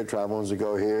go here, trombones would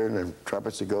go here, and the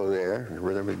trumpets would go there, and the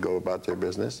rhythm would go about their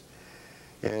business.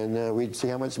 And we'd see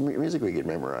how much music we could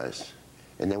memorize.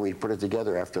 And then we'd put it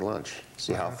together after lunch,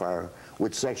 see how far,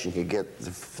 which section could get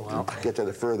to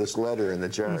the furthest letter in the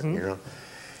chart, you know.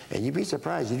 And you'd be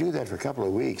surprised. You do that for a couple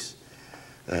of weeks,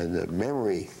 and the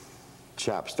memory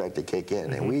chops start to kick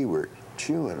in. And we were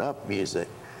chewing up music.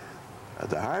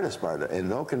 The hardest part, and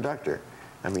no conductor.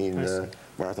 I mean,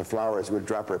 Martha Flowers would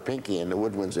drop her pinky and the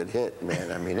woodwinds would hit,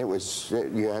 man. I mean,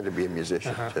 you had to be a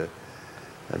musician to,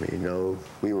 I mean, no,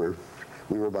 we were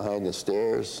behind the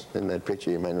stairs in that picture.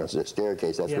 You might know the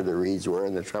staircase. That's where the reeds were,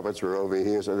 and the trumpets were over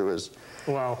here. So it was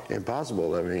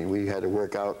impossible. I mean, we had to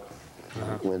work out.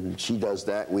 When she does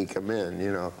that, we come in,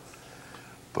 you know.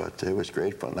 But it was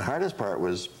great fun. The hardest part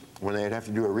was when they'd have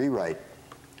to do a rewrite.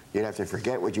 You'd have to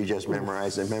forget what you just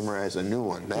memorized and memorize a new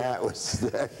one. That was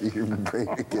your brain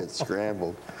would get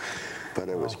scrambled. But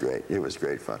it was great. It was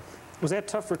great fun. Was that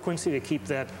tough for Quincy to keep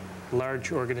that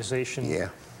large organization? Yeah.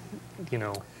 You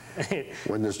know.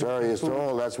 When the story is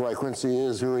told, that's why Quincy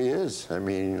is who he is. I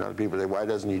mean, a lot of people say, why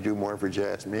doesn't he do more for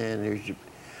jazz? Man,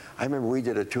 I remember we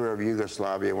did a tour of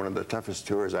Yugoslavia, one of the toughest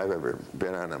tours I've ever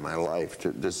been on in my life,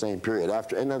 to the same period.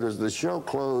 In other words, the show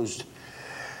closed,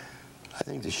 I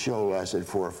think the show lasted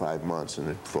 4 or 5 months, and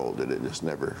it folded. It just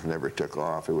never took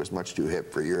off. It was much too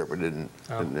hip for Europe. It didn't,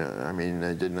 I mean,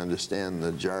 I didn't understand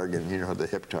the jargon, you know, the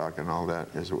hip talk and all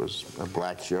that, because it was a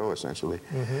black show, essentially.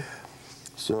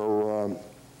 So,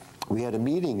 we had a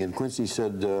meeting, and Quincy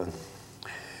said,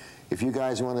 if you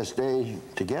guys want to stay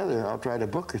together, I'll try to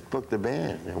book the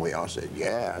band. And we all said,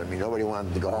 yeah. I mean, nobody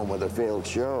wanted to go home with a failed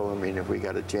show. I mean, if we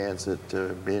got a chance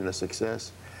at being a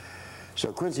success.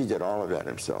 So Quincy did all of that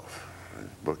himself,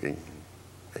 booking,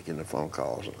 making the phone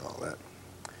calls and all that.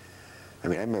 I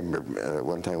mean, I remember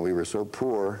one time we were so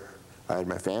poor, I had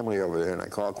my family over there, and I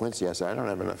called Quincy. I said, I don't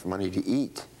have enough money to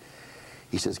eat.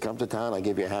 He says, come to town, I'll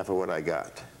give you half of what I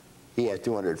got. He had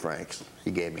 200 francs.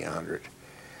 He gave me 100.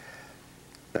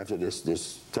 After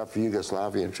this tough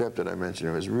Yugoslavian trip that I mentioned,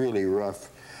 it was really rough.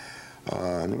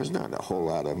 And there was not a whole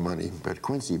lot of money. But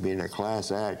Quincy, being a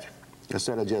class act,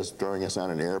 instead of just throwing us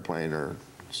on an airplane or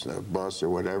a bus or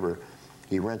whatever,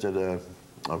 he rented a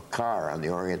car on the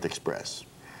Orient Express.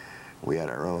 We had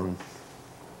our own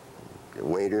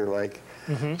waiter, like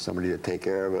somebody to take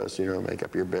care of us, you know, make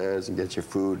up your beds and get your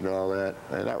food and all that.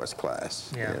 And that was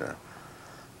class, you know.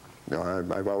 No,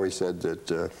 I've always said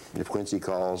that if Quincy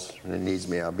calls and needs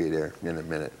me, I'll be there in a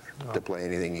minute to play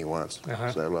anything he wants.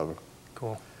 So I love him.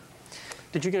 Cool.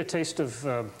 Did you get a taste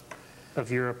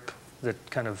of Europe that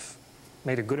kind of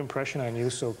made a good impression on you?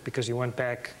 So because you went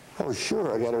back. Oh,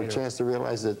 sure. I got a chance to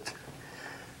realize that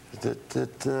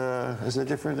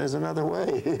there's another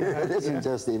way. It isn't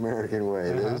just the American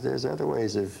way. There's other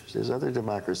ways there's other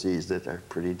democracies that are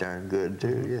pretty darn good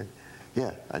too.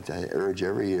 Yeah. I urge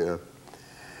every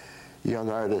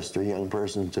young artist or young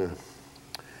person to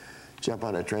jump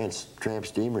on a tramp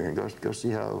steamer and go see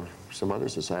how some other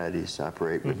societies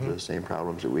operate with the same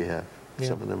problems that we have.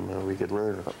 Some of them we could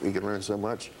learn so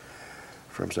much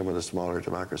from some of the smaller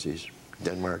democracies,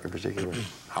 Denmark in particular,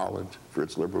 Holland for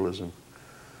its liberalism.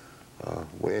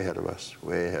 Way ahead of us,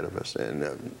 way ahead of us. And,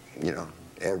 you know,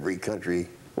 every country,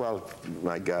 well,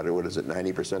 my God, what is it,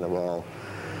 90% of all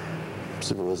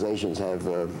civilizations have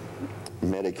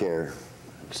Medicare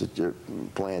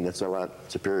plan that's a lot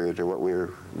superior to what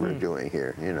we're doing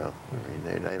here, you know. I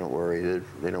mean, they don't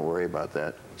worry about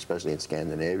that, especially in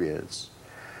Scandinavia. It's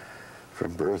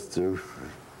from birth to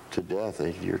death,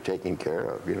 you're taken care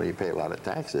of. You know, you pay a lot of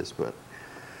taxes, but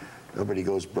nobody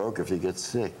goes broke if you get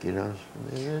sick, you know.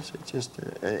 It's just,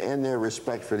 and their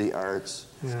respect for the arts.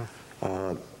 Yeah.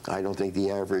 I don't think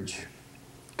the average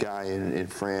guy in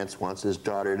France wants his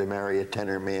daughter to marry a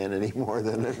tenor man any more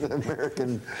than an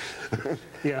American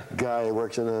guy who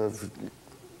works in an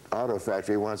auto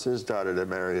factory wants his daughter to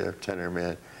marry a tenor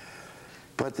man.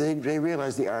 But they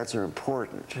realize the arts are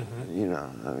important, you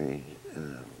know. I mean,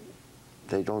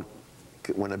 they don't,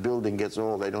 when a building gets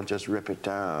old, they don't just rip it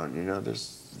down, you know.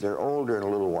 They're older and a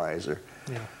little wiser.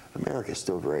 Yeah. America's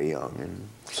still very young, and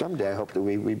someday I hope that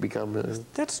we become.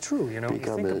 That's true, you know.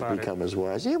 Become as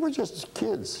wise. Yeah, we're just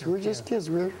kids. We're just kids.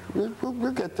 We'll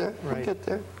get there. Right. We'll get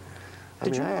there. I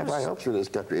mean, I have high hopes for this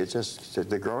country. It's just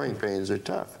the growing pains are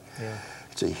tough. Yeah.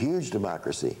 It's a huge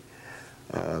democracy.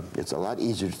 It's a lot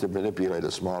easier to manipulate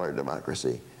a smaller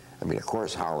democracy. I mean, of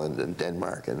course, Holland and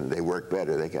Denmark, and they work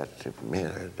better. They got,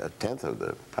 man, a tenth of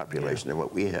the population of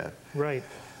what we have. Right.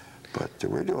 But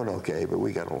we're doing okay, but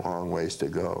we got a long ways to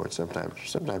go. And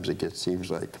sometimes it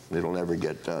seems like it'll never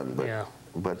get done. But,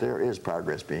 but there is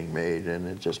progress being made, and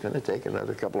it's just going to take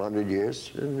another couple hundred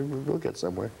years, and we'll get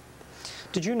somewhere.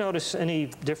 Did you notice any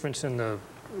difference in the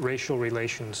racial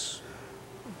relations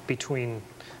between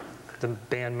the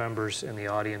band members and the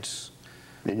audience?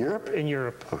 In Europe? In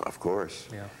Europe. Of course.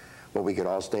 Yeah. Well, we could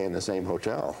all stay in the same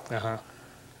hotel.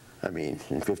 I mean,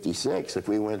 in '56, if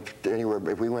we went anywhere,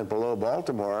 if we went below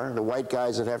Baltimore, the white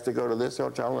guys would have to go to this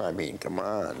hotel. I mean, come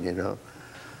on, you know.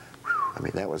 I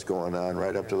mean, that was going on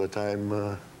right up to the time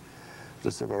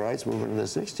the civil rights movement in the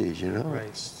 '60s, you know.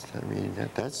 Right. I mean,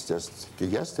 that's just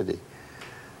yesterday.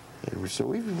 And so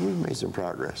we've made some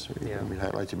progress. Yeah. I mean,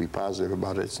 I'd like to be positive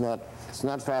about it. It's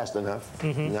not fast enough,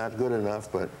 not good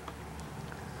enough, but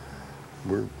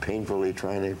we're painfully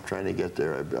trying to get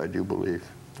there. I do believe.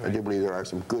 Right. I do believe there are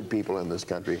some good people in this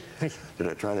country that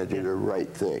are trying to do the right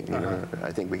thing. You know?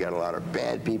 I think we got a lot of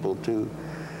bad people too.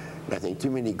 And I think too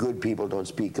many good people don't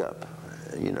speak up.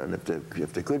 You know, and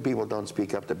if the good people don't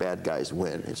speak up, the bad guys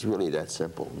win. It's really that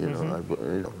simple. You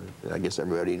know, I guess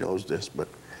everybody knows this, but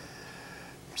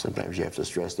sometimes you have to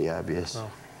stress the obvious.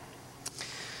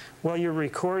 Well, your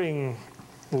recording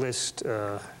list,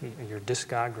 your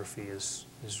discography is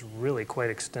really quite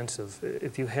extensive.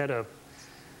 If you had a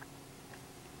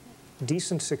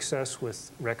decent success with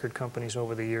record companies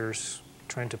over the years,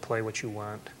 trying to play what you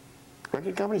want?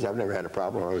 Record companies? I've never had a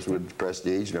problem. I was with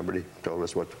Prestige. Nobody told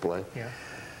us what to play. Yeah.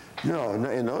 No,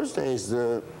 in those days,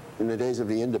 in the days of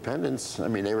the independents, I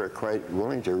mean, they were quite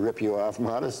willing to rip you off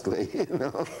modestly, you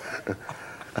know.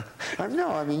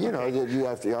 No, I mean, you know, you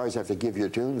always have to give your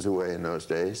tunes away in those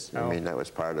days. I mean, that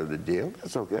was part of the deal.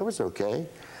 That's okay. That was okay.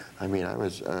 I mean, I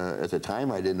was at the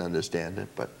time I didn't understand it,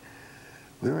 but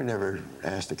we were never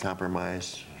asked to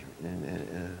compromise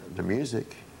in the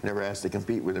music, never asked to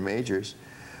compete with the majors.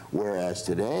 Whereas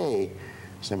today,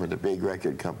 some of the big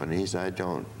record companies, I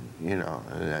don't, you know,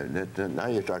 now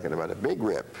you're talking about a big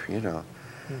rip, you know.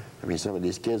 I mean, some of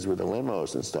these kids with the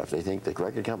limos and stuff, they think the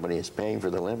record company is paying for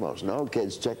the limos. No,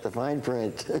 kids, check the fine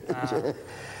print.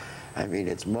 I mean,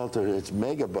 it's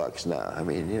mega bucks now. I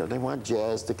mean, you know, they want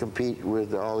jazz to compete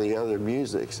with all the other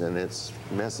musics, and it's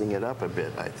messing it up a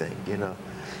bit, I think, you know.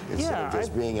 Instead of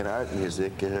just being an art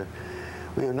music,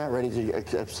 we are not ready to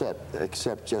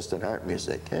accept just an art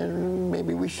music. And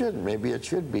maybe we shouldn't. Maybe it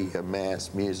should be a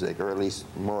mass music, or at least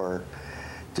more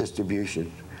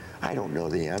distribution. I don't know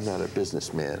I'm not a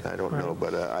businessman. I don't know,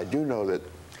 but I do know that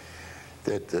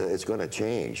it's going to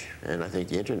change, and I think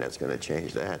the internet's going to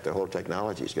change that. The whole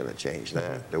technology is going to change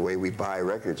that. The way we buy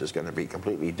records is going to be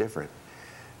completely different.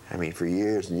 I mean, for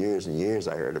years and years and years,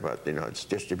 I heard about, you know, it's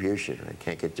distribution. I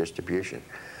can't get distribution.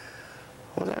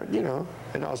 Well, that, you know,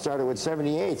 it all started with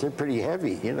 78. They're pretty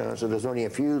heavy, you know, so there's only a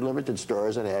few limited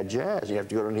stores that had jazz. You have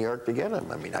to go to New York to get them.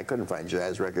 I mean, I couldn't find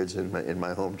jazz records in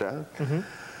my hometown.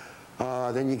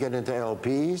 Then you get into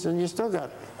LPs, and you still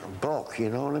got bulk, you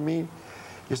know what I mean?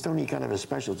 You still need kind of a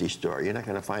specialty store. You're not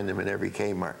going to find them in every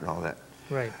Kmart and all that.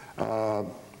 Right.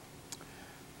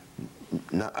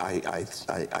 No, I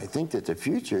think that the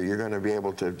future, you're going to be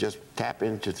able to just tap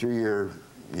into through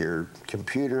your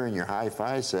computer and your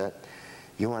hi-fi set.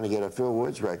 you want to get a Phil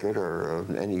Woods record or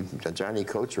any Johnny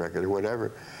Coates record or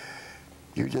whatever,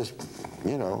 you just,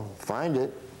 you know, find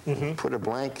it, put a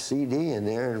blank CD in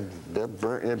there, and they'll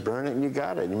burn it, and you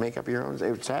got it. You make up your own.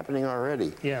 It's happening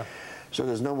already. Yeah. So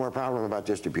there's no more problem about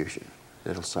distribution.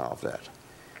 It'll solve that.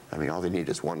 I mean, all they need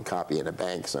is one copy in a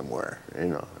bank somewhere, you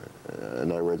know.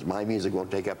 In other words, my music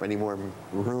won't take up any more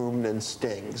room than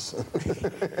Sting's.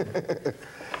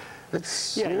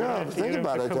 It's, Yeah, you know, think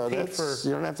about it though. That's,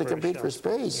 you don't have to compete for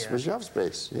space, for shelf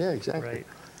space. Yeah, exactly. Right.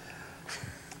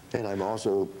 And I'm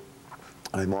also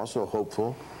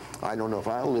hopeful. I don't know if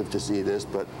I'll live to see this,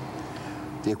 but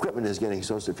the equipment is getting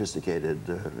so sophisticated,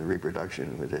 the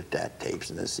reproduction with the DAT tapes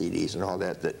and the CDs and all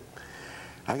that, that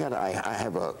I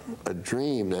have a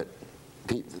dream that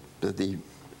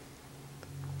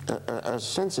a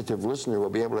sensitive listener will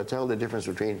be able to tell the difference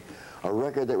between a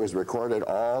record that was recorded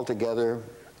all together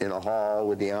in a hall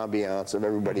with the ambiance of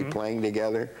everybody playing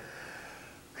together,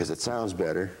 because it sounds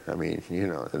better. I mean, you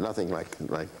know, nothing like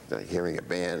hearing a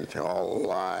band all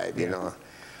live, you know.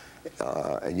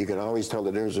 And you can always tell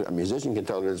the difference. A musician can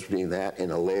tell the difference between that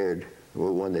and a layered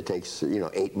one that takes, you know,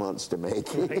 8 months to make.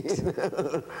 Right.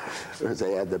 Or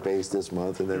they add the bass this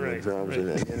month and then the drums, and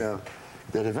then, you know.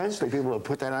 That eventually people will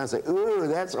put that on and say, "Ooh,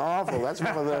 that's awful. That's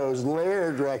one of those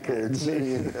layered records,"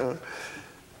 you know.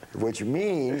 Which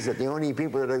means that the only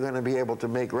people that are going to be able to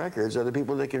make records are the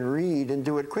people that can read and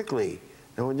do it quickly.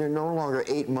 And they're no longer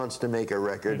 8 months to make a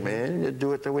record, man. You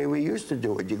do it the way we used to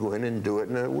do it. You go in and do it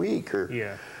in a week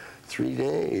or 3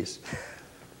 days.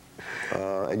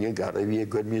 And you got to be a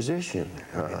good musician.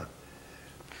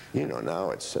 You know,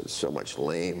 now it's so much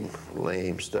lame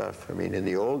stuff. I mean, in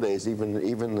the old days,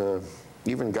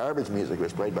 even garbage music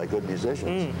was played by good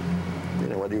musicians. You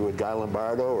know, whether you were Guy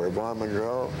Lombardo or Vaughn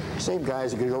Monroe, same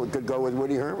guys could go with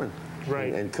Woody Herman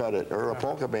and cut it, or a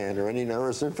polka band, or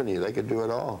a symphony. They could do it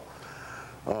all.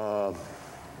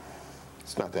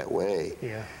 It's not that way.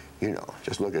 Yeah. You know,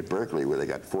 just look at Berkeley, where they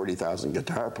got 40,000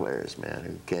 guitar players, man,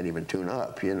 who can't even tune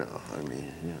up. You know, I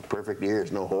mean, you know, perfect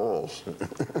ears, no holes.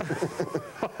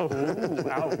 Oh,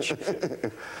 ouch.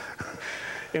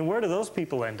 And where do those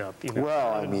people end up? You know?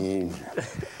 Well, I mean,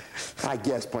 I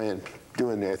guess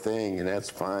doing their thing, and that's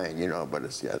fine, you know, but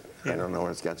it's got, I don't know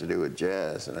what it's got to do with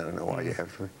jazz, and I don't know why you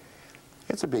have to.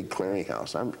 It's a big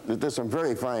clearinghouse. There's some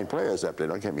very fine players up there,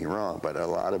 don't get me wrong, but a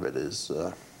lot of it is,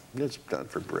 it's done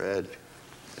for bread.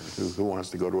 Who wants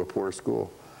to go to a poor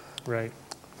school? Right.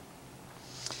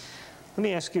 Let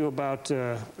me ask you about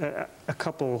a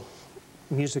couple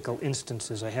musical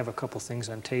instances. I have a couple things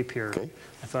on tape here. Okay.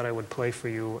 I thought I would play for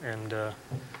you and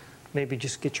maybe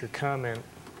just get your comment.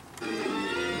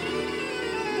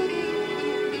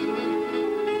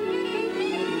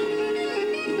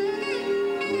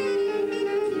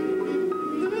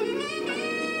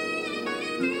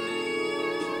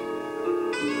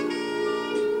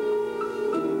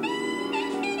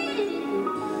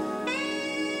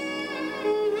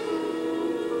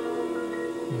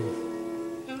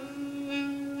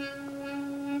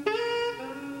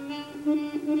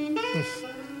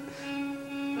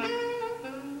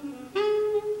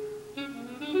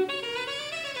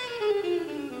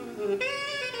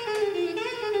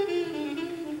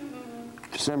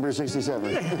 December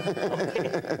 '67.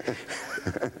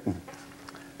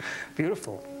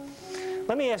 Beautiful.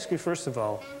 Let me ask you, first of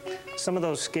all, some of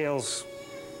those scales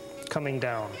coming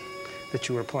down that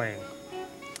you were playing.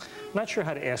 I'm not sure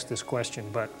how to ask this question,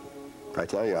 but... I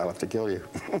tell you, I'll have to kill you.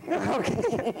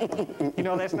 Okay. You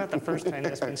know, that's not the first time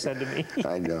that's been said to me.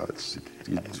 I know.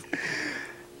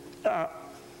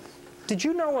 Did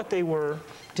you know what they were?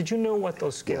 Did you know what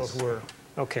those scales were?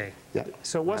 Okay. Yeah.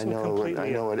 So it wasn't completely... I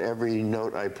know what every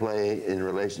note I play in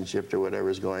relationship to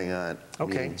whatever's going on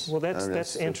means. Well, that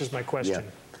answers my question.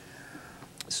 Yeah.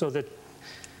 So that...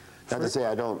 Not to say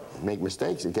I don't make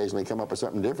mistakes, occasionally come up with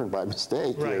something different by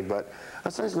mistake here, but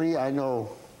essentially I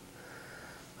know,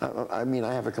 I mean,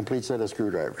 I have a complete set of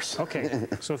screwdrivers. Okay.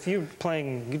 So if you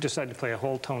decide to play a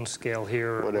whole tone scale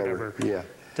here or whatever. Yeah.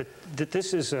 That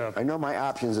this is a... I know my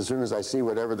options as soon as I see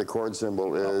whatever the chord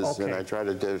symbol is, and I try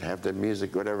to have the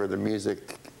music, whatever the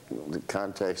music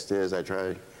context is, I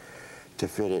try to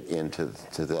fit it into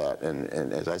that.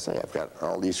 And as I say, I've got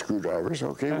all these screwdrivers.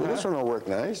 Okay, well, this one will work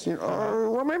nice. You know, or,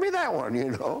 well, maybe that one, you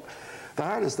know. The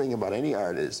hardest thing about any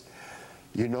art is,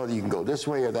 you know that you can go this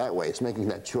way or that way. It's making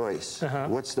that choice.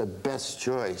 What's the best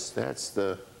choice? That's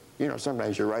the, you know,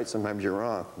 sometimes you're right, sometimes you're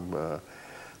wrong.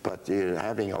 But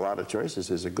having a lot of choices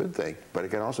is a good thing, but it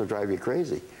can also drive you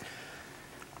crazy.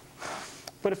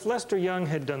 But if Lester Young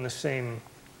had done the same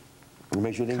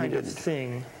kind of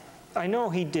thing, I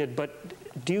know he did, but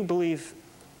do you believe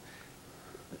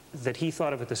that he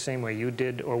thought of it the same way you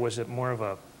did, or was it more of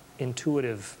a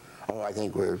intuitive? Oh, I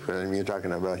think you're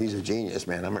talking about, he's a genius,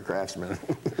 man. I'm a craftsman.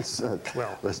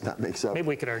 Well, let's not mix up. Maybe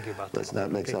we could argue about that. Let's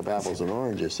not mix up apples and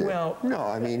oranges here. Well, no,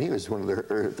 I mean, he was one of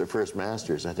the first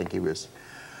masters. I think he was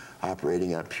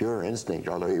operating on pure instinct,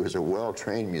 although he was a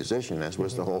well-trained musician, as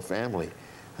was the whole family.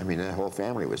 I mean, that whole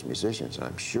family was musicians, and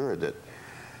I'm sure that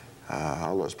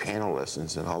all those piano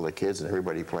lessons and all the kids and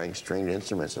everybody playing stringed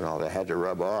instruments and all that had to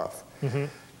rub off.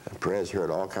 And Perez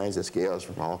heard all kinds of scales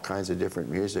from all kinds of different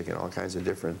music and all kinds of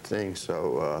different things.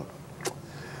 So,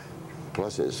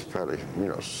 plus his probably,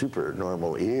 super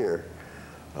normal ear.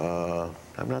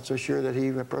 I'm not so sure that he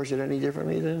approached it any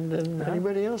differently than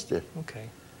anybody else did. Okay.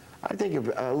 I think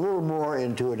a little more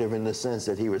intuitive in the sense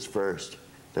that he was first.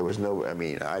 There was no, I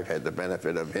mean, I've had the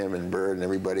benefit of him and Bird and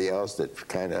everybody else that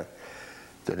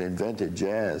that invented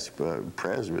jazz, but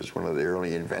Perez was one of the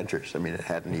early inventors. I mean, it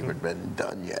hadn't even been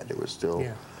done yet. It was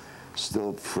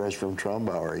still fresh from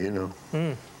Trombauer,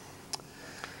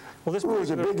 Well, this was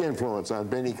a big influence on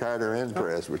Benny Carter and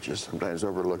Perez, which is sometimes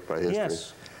overlooked by history.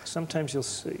 Yes, sometimes you'll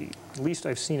see, at least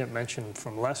I've seen it mentioned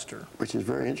from Lester. Which is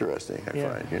very interesting, I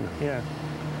find, Yeah.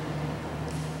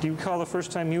 Do you recall the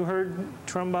first time you heard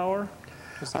Trombauer?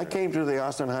 I came to the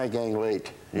Austin High Gang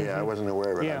late. Yeah, I wasn't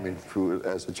aware of it. Yeah. I mean,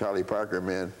 as a Charlie Parker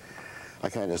man, I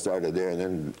kind of started there, and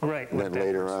then then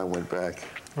later on went back.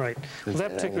 Right. Well,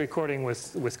 that particular recording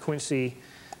with Quincy.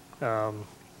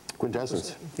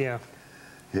 Quintessence. Yeah.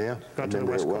 Yeah. Got to the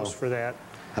West Coast for that.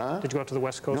 Huh? Did you go out to the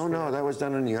West Coast? No, that was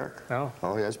done in New York. Oh.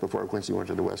 Oh, yes, before Quincy went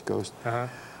to the West Coast.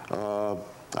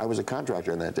 I was a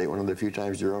contractor on that date. One of the few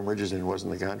times Jerome Richardson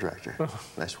wasn't the contractor.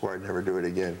 I swore I'd never do it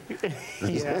again.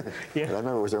 Yeah. But I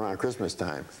remember it was around Christmas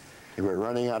time. We were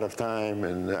running out of time,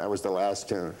 and that was the last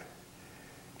tune.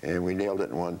 And we nailed it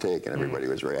in one take, and everybody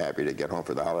was very happy to get home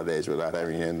for the holidays without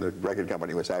having, and the record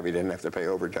company was happy they didn't have to pay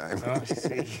overtime. Oh, I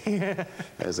see.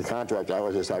 As a contractor, I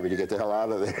was just happy to get the hell out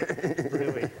of there.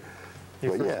 Really?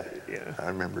 But yeah, I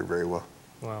remember very well.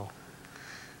 Wow.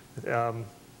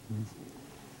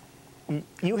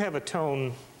 You have a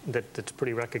tone that's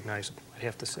pretty recognizable, I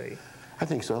have to say. I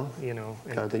think so.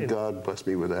 I think God blessed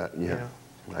me with that. Yeah.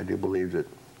 I do believe that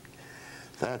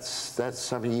that's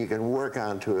something you can work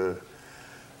on to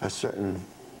a certain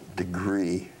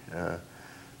degree.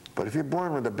 But if you're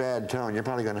born with a bad tone, you're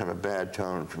probably going to have a bad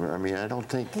tone. I mean, I don't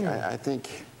think.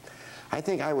 I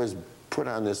think I was put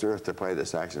on this earth to play the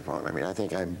saxophone. I mean, I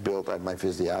think I'm built. My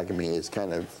physiognomy is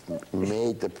kind of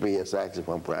made to be a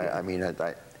saxophone player. I mean, it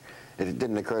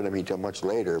didn't occur to me till much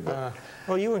later. But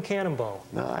well, you and Cannonball.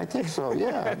 No, I think so.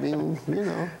 Yeah. I mean,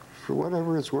 for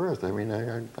whatever it's worth. I mean,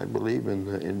 I believe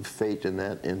in fate in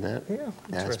that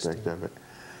aspect of it,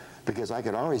 because I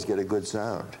could always get a good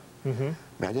sound. I mean,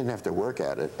 I didn't have to work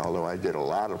at it, although I did a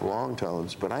lot of long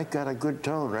tones. But I got a good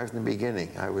tone right from the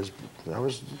beginning. I was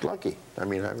lucky. I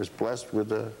mean, I was blessed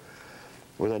with a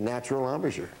natural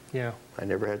embouchure. Yeah. I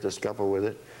never had to scuffle with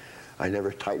it. I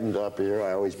never tightened up here.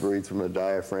 I always breathed from the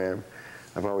diaphragm.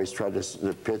 I've always tried to.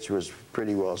 The pitch was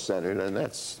pretty well centered, and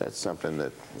that's something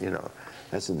that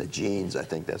that's in the genes. I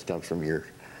think that comes from your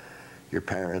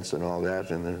parents and all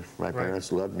that. And my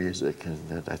parents loved music,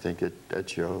 and I think that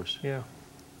shows. Yeah.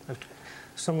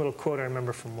 Some little quote I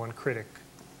remember from one critic,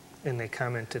 and they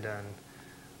commented on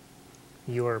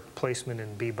your placement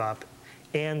in bebop,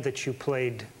 and that you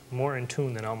played more in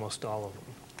tune than almost all of them.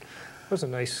 It was a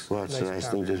nice. Well, it's a nice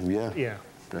thing to, yeah.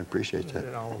 I appreciate that.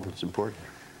 It's important.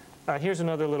 Here's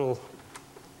another little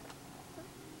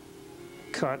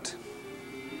cut.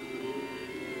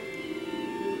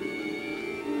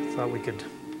 Thought we could.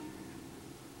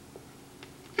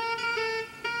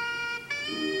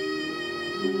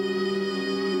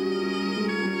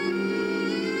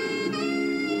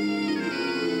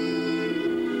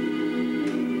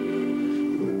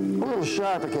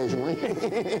 Sharp occasionally.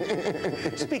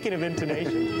 Speaking of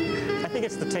intonation, I think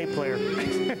it's the tape player.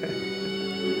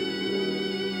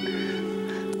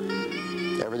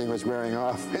 Everything was wearing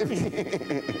off.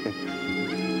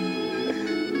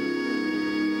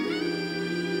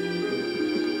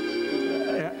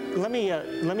 Let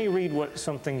me read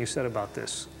something you said about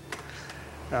this.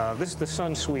 This is the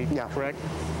Sun Suite, correct?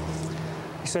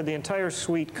 He said, the entire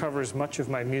suite covers much of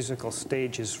my musical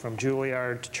stages, from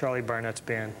Juilliard to Charlie Barnett's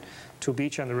band, to a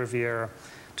beach on the Riviera,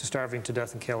 to starving to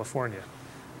death in California.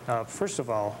 First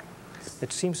of all,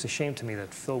 it seems a shame to me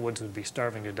that Phil Woods would be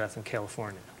starving to death in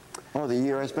California. Oh, the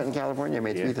year I spent in California, I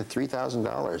made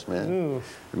 $3,000, man. Ooh.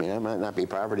 I mean, that might not be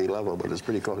poverty level, but it's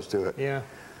pretty close to it. Yeah.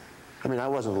 I mean, I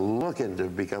wasn't looking to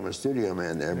become a studio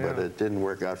man there, but it didn't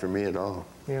work out for me at all.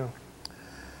 Yeah.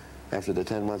 after the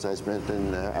 10 months I spent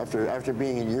in, after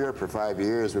being in Europe for 5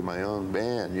 years with my own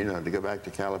band, you know, to go back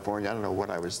to California, I don't know what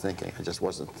I was thinking. I just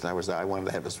wasn't, I wanted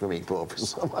to have a swimming pool for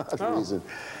some odd reason.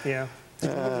 Yeah.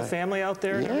 Did you have the family out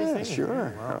there and everything? Yeah,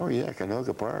 sure. Wow. Oh yeah,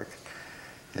 Canoga Park.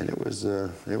 And it was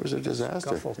a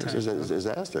disaster. It was a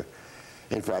disaster.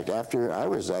 In fact, after I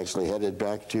was actually headed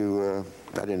back to,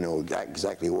 I didn't know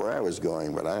exactly where I was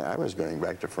going, but I was going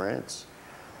back to France.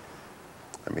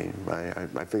 I mean,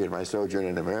 I figured my sojourn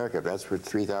in America, if that's for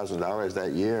 $3,000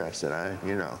 that year, I said,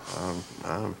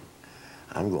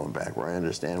 I'm going back where I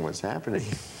understand what's happening.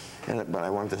 But I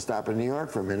wanted to stop in New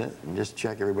York for a minute and just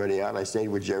check everybody out. I stayed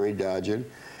with Jerry Dodgen.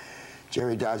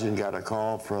 Jerry Dodgen got a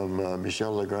call from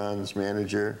Michel Legrand's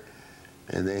manager,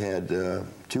 and they had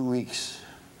 2 weeks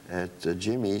at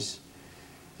Jimmy's,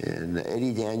 and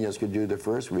Eddie Daniels could do the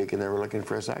first week, and they were looking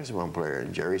for a saxophone player.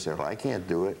 And Jerry said, well, I can't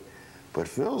do it, but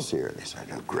Phil's here. And they said,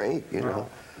 oh, great, you know.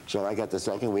 So I got the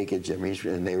second week at Jimmy's,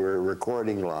 and they were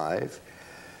recording live,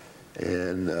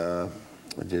 and I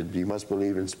did You Must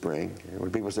Believe in Spring. And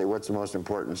when people say, what's the most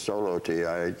important solo to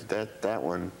you, that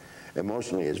one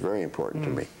emotionally is very important to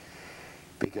me,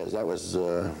 because that was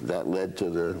that led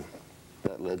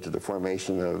to the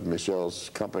formation of Michel's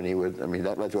company with, I mean,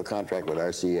 that led to a contract with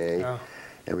RCA,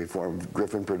 and we formed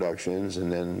Griffin Productions,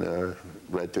 and then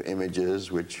led to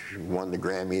Images, which won the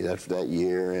Grammy that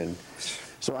year. And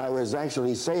so I was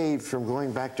actually saved from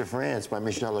going back to France by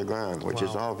Michel Legrand, which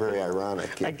is all very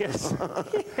ironic. I guess.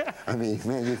 I mean,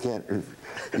 man,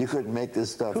 you couldn't make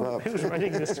this stuff up. Who's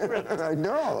writing the script? I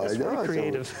know. Very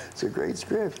creative. It's a great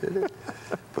script, isn't it?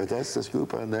 But that's the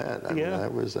scoop on that. I mean, I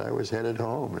was headed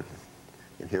home,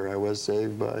 and here I was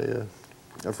saved by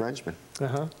a Frenchman.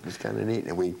 It was kind of neat,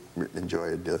 and we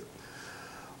enjoyed a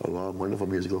long, wonderful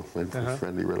musical and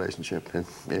friendly relationship, and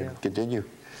continue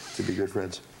to be good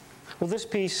friends. Well, this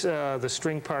piece, the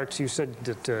string parts, you said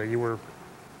that you were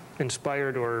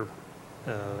inspired or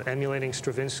emulating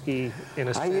Stravinsky in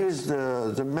a sense. I used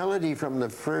the melody from the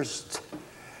first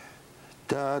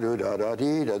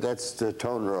da-do-da-da-dee-da. That's the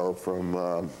tone row from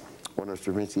one of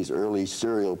Stravinsky's early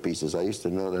serial pieces. I used to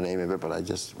know the name of it, but I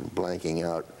just blanking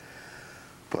out.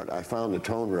 But I found the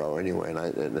tone row anyway,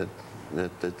 and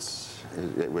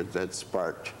that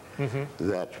sparked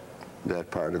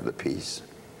that part of the piece.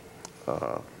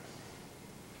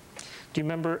 Do you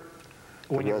remember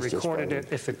when you recorded it,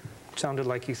 if it sounded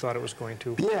like you thought it was going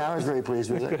to? Yeah, I was very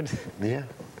pleased with it. Good. Yeah,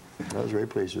 I was very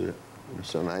pleased with it. It was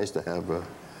so nice to have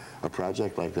a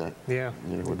project like that. Yeah,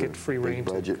 you know, with get free rein.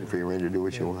 Budget and free rein to do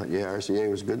what you want. Yeah, RCA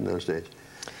was good in those days.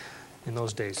 In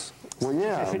those days. Well,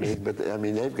 yeah, I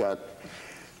mean, they've got.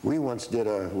 We once did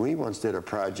a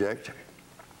project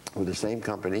with the same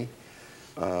company,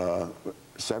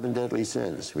 7 Deadly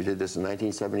Sins. We did this in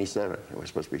 1977. It was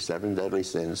supposed to be 7 Deadly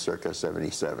Sins, circa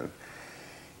 77.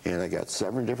 And I got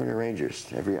 7 different arrangers.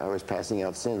 I was passing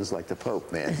out sins like the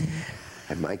Pope, man. I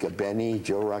had Micah Benny,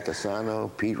 Joe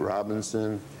Roccasano, Pete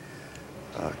Robinson,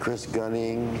 Chris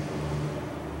Gunning,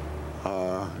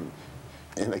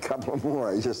 and a couple more.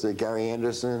 I just said Gary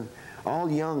Anderson, all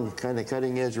young, kind of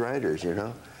cutting-edge writers, you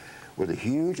know, with a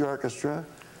huge orchestra.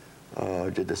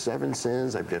 Did the 7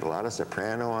 Sins. I did a lot of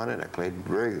soprano on it. I played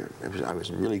I was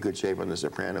in really good shape on the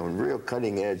soprano, and real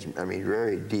cutting edge, I mean,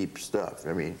 very deep stuff.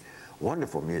 I mean,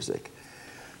 wonderful music.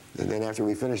 And then after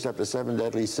we finished up the 7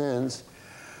 Deadly Sins,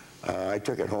 I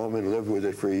took it home and lived with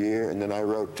it for a year, and then I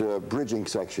wrote bridging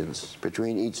sections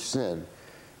between each sin.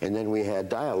 And then we had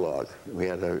dialogue. We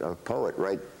had a poet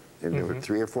write, and there were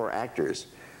 3 or 4 actors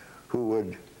who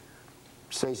would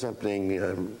say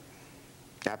something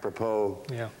apropos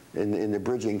in the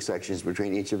bridging sections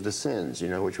between each of the sins, you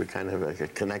know, which would kind of like a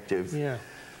connective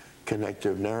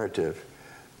narrative.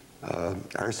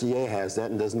 RCA has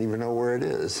that and doesn't even know where it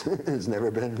is. It's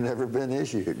never been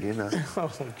issued, you know.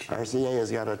 RCA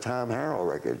has got a Tom Harrell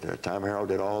record. Tom Harrell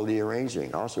did all the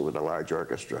arranging, also with a large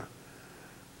orchestra.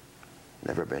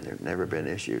 Never been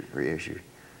reissued.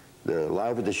 The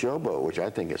Live at the Showboat, which I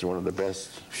think is one of the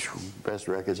best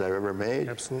records I've ever made.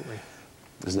 Absolutely.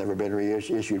 Has never been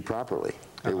reissued properly.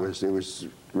 It was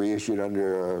reissued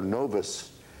under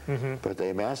Novus, but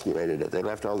they emasculated it. They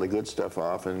left all the good stuff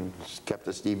off and kept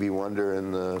the Stevie Wonder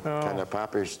and the kind of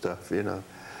popish stuff, you know.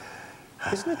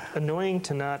 Isn't it annoying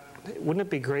to not? Wouldn't it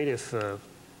be great if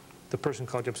the person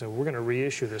called you up and said, "We're going to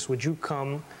reissue this. Would you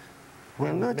come?"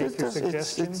 Well, no,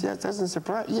 that doesn't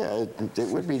surprise. Yeah, it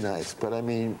would be nice, but I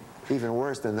mean, even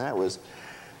worse than that was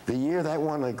the year that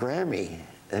won a Grammy.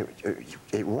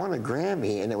 It won a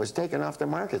Grammy, and it was taken off the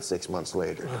market 6 months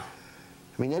later.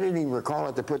 I mean, they didn't even recall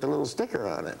it to put the little sticker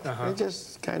on it. It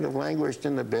just kind of languished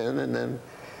in the bin, and then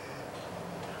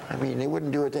I mean, they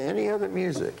wouldn't do it to any other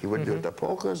music. You wouldn't do it to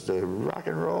polkas, to rock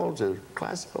and roll, to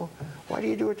classical. Why do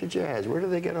you do it to jazz? Where do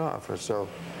they get off? Or so,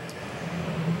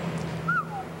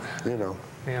 you know.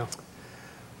 Yeah.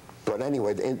 But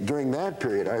anyway, during that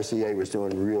period, RCA was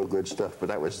doing real good stuff. But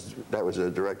that was a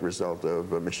direct result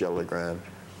of Michel Legrand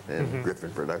and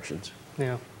Griffin Productions.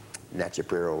 Yeah. Nat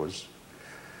Shapiro was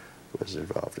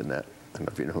involved in that. I don't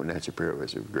know if you know who Nat Shapiro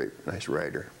is. A great, nice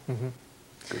writer.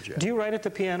 Good job. Do you write at the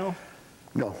piano?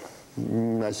 No.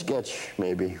 I sketch,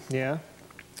 maybe. Yeah?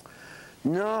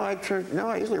 No, I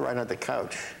usually write on the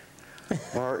couch.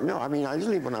 Or, no, I mean, I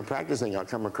usually, when I'm practicing, I'll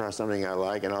come across something I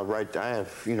like, and I'll write. I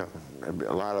have, you know,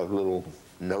 a lot of little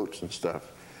notes and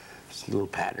stuff, just little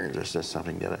patterns or just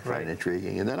something that I find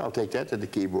intriguing. And then I'll take that to the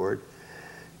keyboard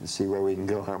and see where we can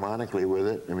go harmonically with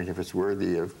it. I mean, if it's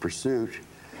worthy of pursuit.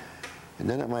 And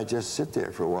then it might just sit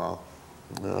there for a while.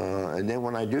 And then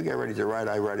when I do get ready to write,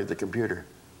 I write at the computer.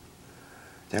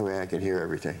 That way I can hear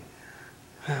everything.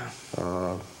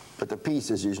 But the piece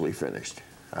is usually finished.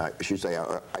 I should say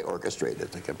I orchestrate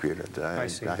at the computer. I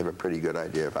have a pretty good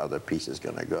idea of how the piece is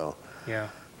going to go. Yeah.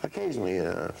 Occasionally,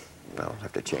 I'll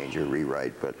have to change or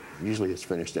rewrite, but usually it's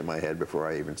finished in my head before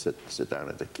I even sit down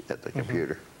at the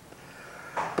computer.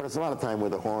 But it's a lot of time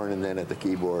with the horn and then at the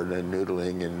keyboard and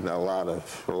noodling and a lot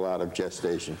of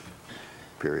gestation.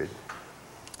 Period.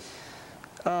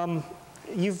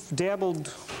 You've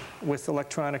dabbled with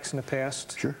electronics in the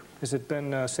past. Sure. Has it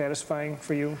been satisfying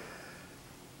for you?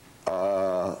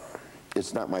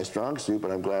 It's not my strong suit,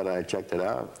 but I'm glad I checked it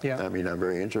out. Yeah. I mean,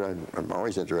 I'm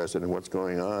always interested in what's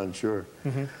going on, sure.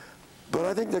 But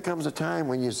I think there comes a time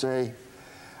when you say,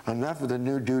 enough of the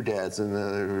new doodads and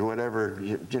the whatever,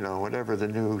 you know, whatever the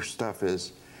new stuff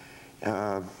is.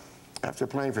 After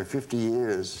playing for 50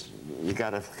 years, you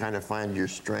got to kind of find your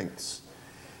strengths.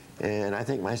 And I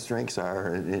think my strengths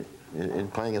are in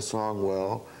playing a song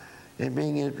well, and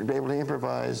being able to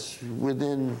improvise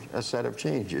within a set of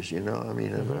changes, you know? I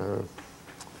mean,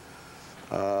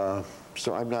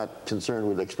 so I'm not concerned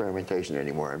with experimentation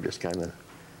anymore. I'm just kind of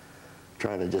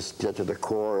trying to just get to the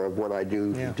core of what I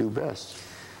do best.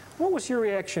 What was your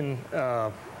reaction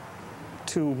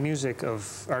to music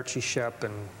of Archie Shepp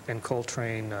and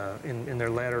Coltrane in their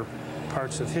latter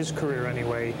parts of his career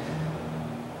anyway?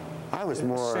 I was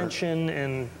more... Ascension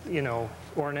and, you know,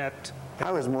 Ornette.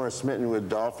 I was more smitten with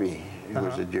Dolphy, who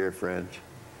was a dear friend.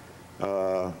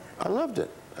 I loved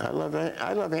it. I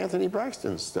love Anthony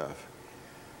Braxton's stuff.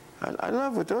 I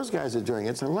love what those guys are doing.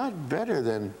 It's a lot better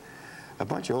than a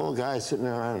bunch of old guys sitting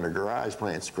around in a garage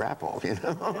playing Scrapple, you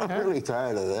know? I'm really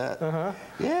tired of that.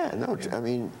 Yeah, no, I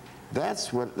mean,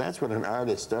 that's what an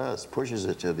artist does, pushes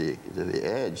it to the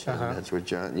edge. And that's what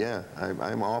John,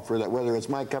 I'm all for that. Whether it's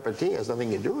my cup of tea has nothing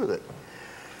to do with it.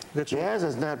 Jazz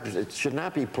is not, it should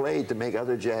not be played to make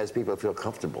other jazz people feel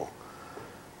comfortable.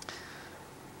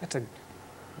 That's a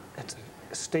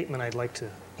statement I'd like to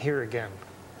hear again.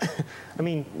 I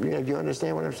mean... Yeah, do you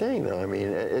understand what I'm saying, though? I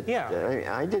mean,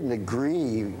 I didn't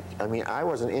agree. I mean, I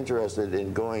wasn't interested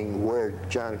in going where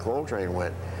John Coltrane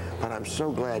went, but I'm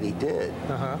so glad he did.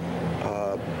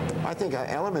 I think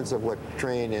elements of what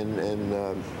Train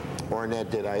and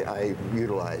Ornette did, I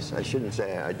utilized. I shouldn't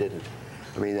say I didn't.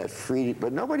 I mean, that free,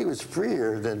 but nobody was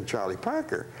freer than Charlie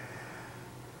Parker.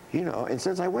 You know, and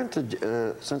since I'm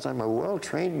a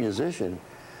well-trained musician,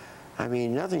 I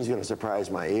mean, nothing's going to surprise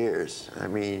my ears. I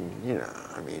mean, you know,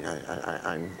 I mean,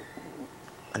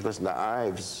 I listened to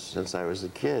Ives since I was a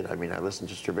kid. I mean, I listened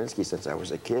to Stravinsky since I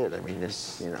was a kid. I mean,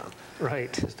 this, you know,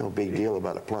 there's no big deal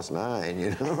about a +9,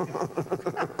 you know,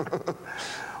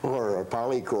 or a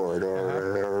polychord,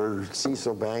 or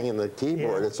Cecil banging the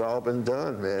keyboard. It's all been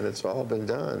done, man. It's all been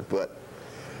done. But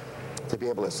to be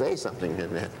able to say something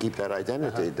and keep that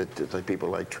identity that people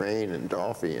like Train and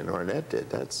Dolphy and Ornette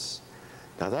did,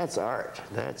 now that's art.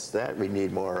 That we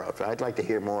need more of. I'd like to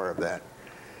hear more of that.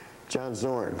 John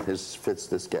Zorn fits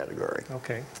this category.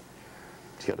 Okay.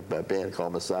 He's got a band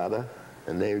called Masada,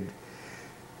 and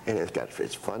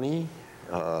it's funny.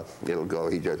 It'll go.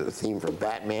 He does a theme from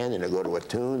Batman, and it'll go to a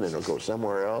tune, and it'll go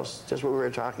somewhere else. Just what we were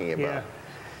talking about.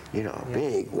 You know,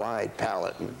 big, wide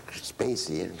palette, and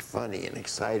spacey, and funny, and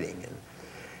exciting,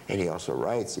 and he also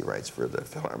writes. He writes for the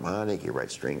Philharmonic. He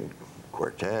writes string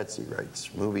quartets. He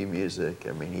writes movie music.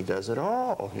 I mean, he does it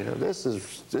all. You know, this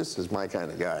is my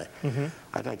kind of guy.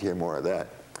 I'd like to hear more of that.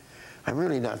 I'm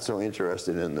really not so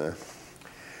interested in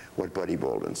what Buddy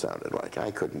Bolden sounded like.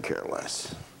 I couldn't care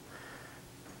less.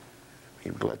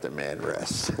 he'd let the man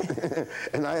rest.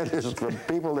 And I understood from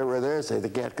people that were there say the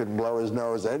cat couldn't blow his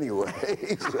nose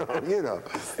anyway. So, you know,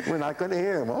 we're not going to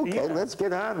hear him. Okay, let's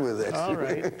get on with it. All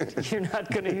right. You're not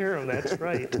going to hear him, that's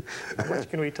right. How much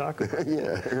can we talk about?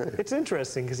 Yeah, right. It's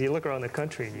interesting because you look around the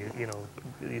country and you know,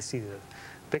 you see the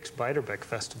Bix-Beiderbecke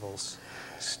festivals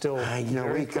still. You know,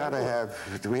 we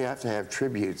have to have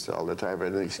tributes all the time,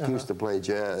 an excuse to play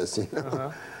jazz, you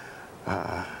know.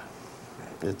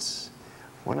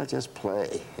 Why not just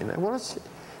play? You know, well, it's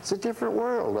a different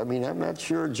world. I mean, I'm not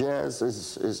sure jazz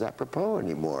is apropos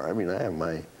anymore. I mean, I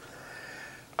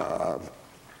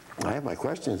have my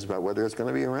questions about whether it's going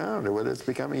to be around or whether it's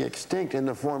becoming extinct in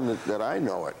the form that I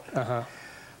know it.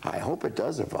 I hope it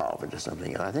does evolve into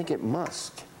something, and I think it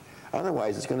must.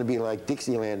 Otherwise, it's going to be like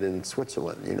Dixieland in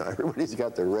Switzerland. You know, everybody's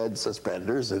got the red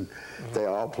suspenders, and they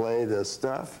all play this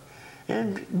stuff.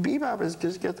 And bebop has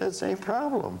just got that same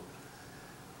problem.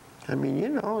 I mean, you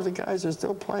know, the guys are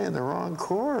still playing the wrong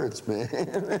chords, man.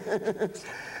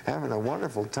 Having a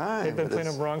wonderful time. They've been playing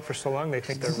them wrong for so long, they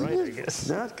think they're right, I guess.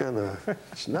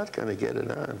 It's not gonna get it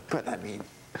on. But I mean,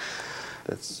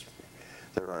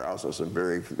 there are also some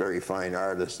very, very fine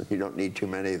artists, and you don't need too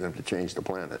many of them to change the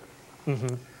planet.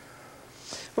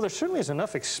 Well, there certainly is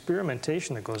enough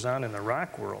experimentation that goes on in the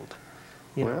rock world.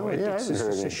 You know, it's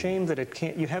a shame that it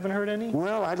can't. You haven't heard any?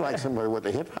 Well, I'd like some of what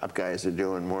the hip-hop guys are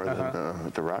doing more than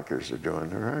what the rockers are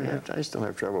doing. I still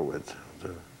have trouble with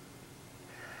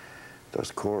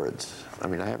those chords. I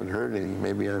mean, I haven't heard any.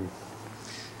 Maybe I'm...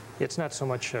 It's not so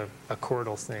much a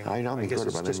chordal thing. I guess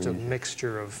it's just a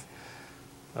mixture of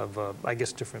I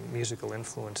guess, different musical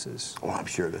influences. Oh, I'm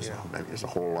sure there's a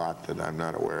whole lot that I'm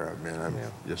not aware of, man. I'm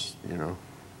just, you know,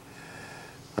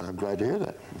 I'm glad to hear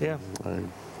that. Yeah.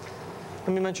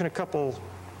 Let me mention a couple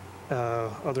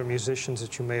other musicians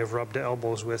that you may have rubbed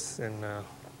elbows with, and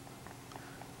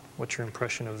what's your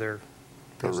impression of their...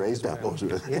 Or raised elbows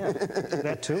with. Yeah,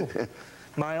 that too.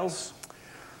 Miles?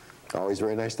 Always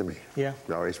very nice to me. Yeah.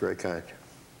 Always very kind.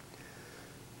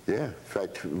 Yeah, in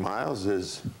fact, Miles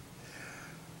is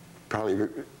probably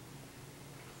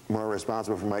more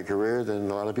responsible for my career than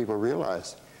a lot of people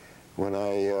realize. When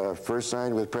I first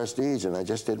signed with Prestige and I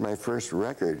just did my first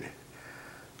record,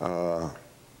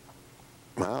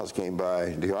 Miles came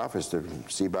by the office to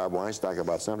see Bob Weinstock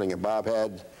about something, and Bob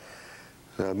had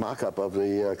a mock-up of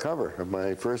the cover of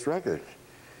my first record.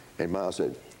 And Miles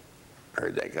said,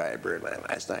 "Heard that guy at Birdland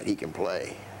last night, he can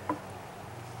play."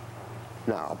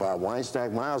 Now, Bob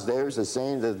Weinstock, Miles Davis is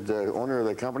saying to the owner of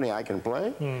the company, "I can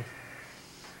play?"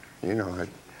 You know,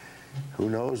 who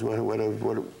knows what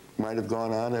might have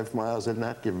gone on if Miles had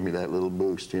not given me that little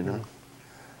boost, you know.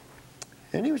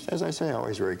 And he was, as I say,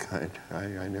 always very kind.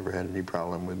 I never had any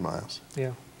problem with Miles. Yeah.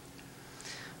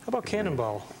 How about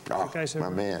Cannonball? Oh,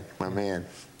 my man.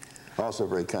 Also a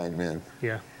very kind man.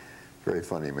 Yeah. Very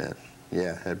funny man.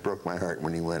 Yeah, it broke my heart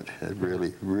when he went. It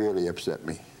really, really upset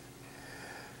me.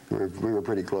 We were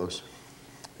pretty close.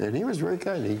 And he was very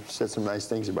kind. He said some nice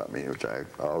things about me, which I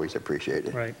always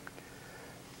appreciated. Right.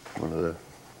 One of the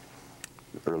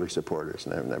early supporters,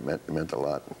 and that meant a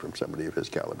lot from somebody of his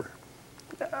caliber.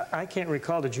 I can't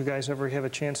recall, did you guys ever have a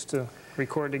chance to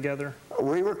record together?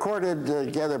 We recorded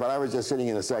together, but I was just sitting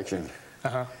in a section.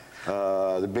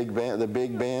 The big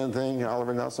band thing,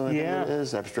 Oliver Nelson, I think it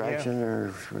is, Abstraction,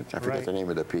 or I forget the name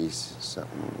of the piece.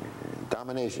 Something,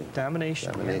 Domination.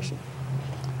 Domination.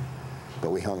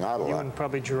 But we hung out a lot. You and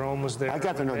probably Jerome was there. I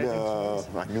got to know,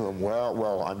 I knew him well.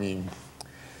 Well, I mean,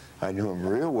 I knew him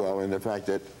real well in the fact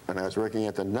that when I was working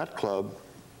at the Nut Club,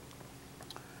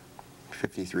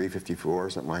 53, 54,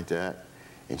 something like that,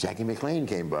 and Jackie McLean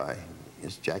came by.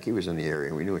 Jackie was in the area,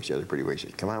 and we knew each other pretty well. He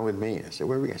said, "Come on with me." I said,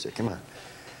 "Where are we going?" I said, "Come on."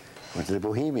 Went to the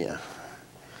Bohemia.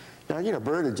 Now, you know,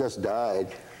 Bird had just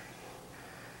died,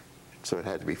 so it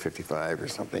had to be 55 or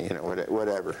something, you know,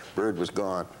 whatever. Bird was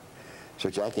gone. So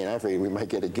Jackie and I figured we might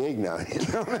get a gig now, you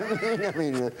know what I mean? I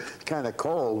mean, it's kind of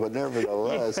cold, but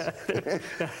nevertheless.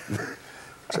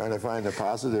 Trying to find a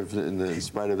positive in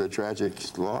spite of the tragic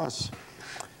loss.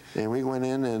 And we went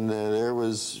in, and there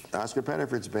was Oscar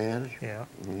Pettiford's band. Yeah.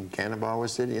 And Cannonball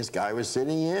was sitting, this guy was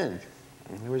sitting in.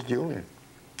 And it was Julian.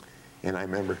 And I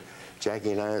remember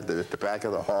Jackie and I at the back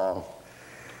of the hall,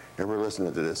 and we're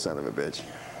listening to this son of a bitch.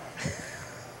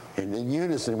 And in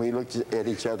unison, we looked at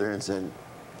each other and said,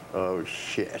 "Oh,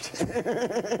 shit."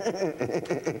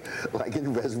 Like it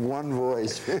was one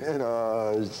voice.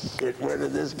 Oh, shit, where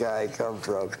did this guy come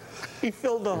from? He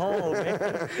filled the hole,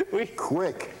 man.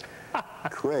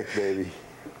 Quick, baby.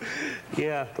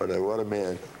 Yeah. But what a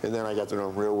man. And then I got to know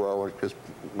him real well because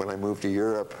when I moved to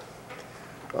Europe,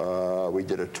 We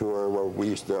did a tour where we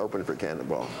used to open for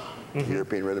Cannonball. The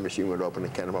European Rhythm Machine would open,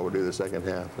 and Cannonball would do the second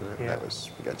half. And that was,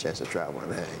 we got a chance to travel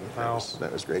and hang. Wow.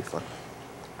 That was great fun.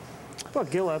 Well,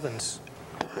 Gil Evans.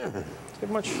 Did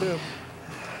much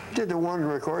Did the one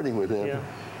recording with him. yeah.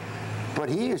 But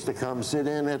he used to come sit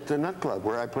in at the Nut Club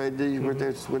where I played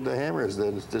with the hammers,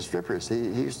 the strippers. He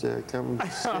used to come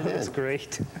sit in. That's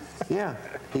great. Yeah,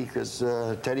 because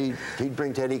Teddy, he'd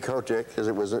bring Teddy Kotick, because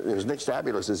it was Nick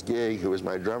Stabulous's gig, who was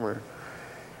my drummer,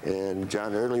 and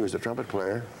John Early was the trumpet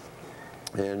player,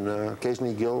 and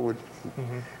occasionally Gil would,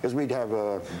 because we'd have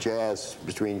jazz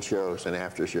between shows and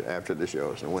after the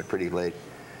shows, and went pretty late.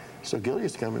 So Gil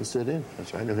used to come and sit in,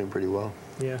 so I knew him pretty well.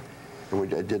 Yeah.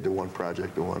 And I did the one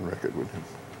project, the one record with him.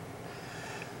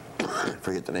 I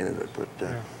forget the name of it, but.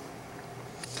 Yeah.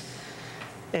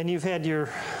 And you've had your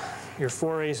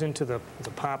forays into the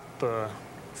pop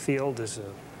field as a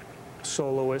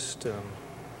soloist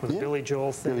with the Billy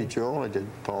Joel thing. Billy Joel, I did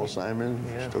Paul Simon,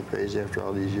 Still Crazy After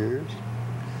All These Years.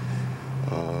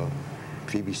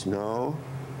 Phoebe Snow.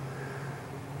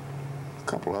 A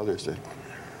couple others that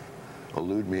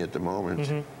elude me at the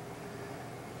moment.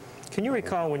 Can you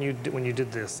recall when you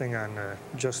did the thing on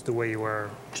Just the Way You Are?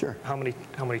 Sure. How many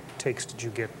takes did you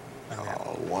get on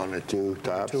that? One or two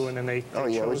tops. Two, and then they Oh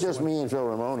yeah, it was chose just one? me and Phil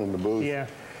Ramone in the booth. Yeah,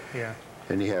 yeah,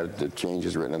 And he had the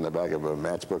changes written on the back of a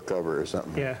matchbook cover or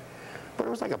something. yeah. But it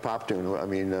was like a pop tune. I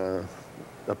mean, a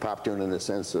pop tune in the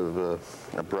sense of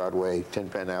a Broadway Tin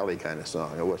Pan Alley kind of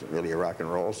song. It wasn't really a rock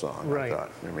and roll song. Right. I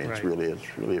thought. I mean, Right. it's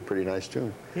really a pretty nice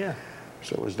tune. Yeah.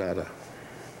 So it was not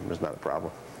a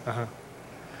problem. Uh-huh.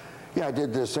 Yeah, I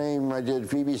did the same. I did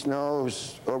Phoebe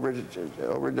Snow's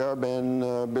overdub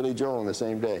and Billy Joel in the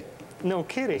same day, No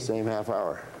kidding. same half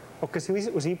hour. Oh, because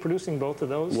was he producing both of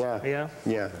those? Yeah. Yeah.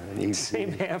 Yeah. And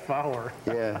Same half hour.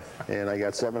 Yeah, and I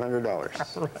got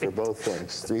 $700 for both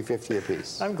things, $350 a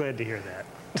piece. I'm glad to hear that.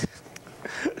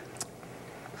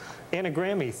 And a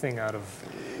Grammy thing out of.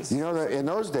 You know, in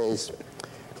those days,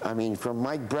 I mean, from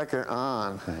Mike Brecker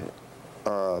on,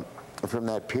 from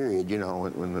that period, you know,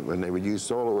 when they would use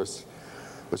soloists,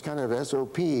 was kind of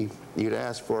SOP. You'd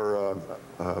ask for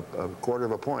a quarter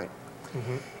of a point.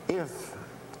 If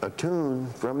a tune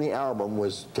from the album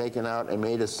was taken out and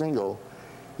made a single,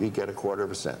 you'd get a quarter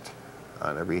of a cent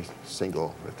on every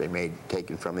single that they made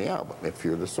taken from the album, if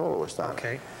you're the soloist on it.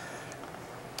 Okay.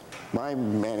 My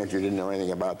manager didn't know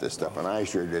anything about this stuff, and I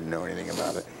sure didn't know anything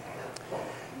about it.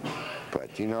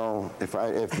 But you know, if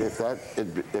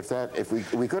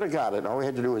we could have got it, all we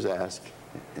had to do was ask.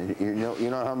 And you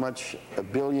know how much a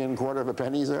billion quarter of a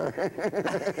pennies are?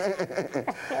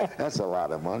 That's a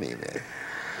lot of money, man.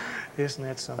 Isn't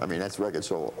that something? I mean, that's record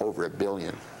sold over $1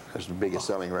 billion. That's the biggest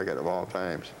selling record of all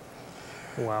times.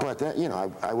 Wow. But that, you know,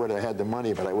 I would have had the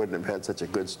money, but I wouldn't have had such a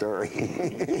good story.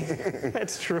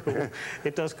 That's true.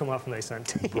 It does come off nice on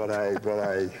tape. But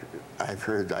I've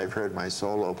heard my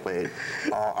solo played.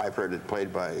 I've heard it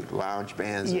played by lounge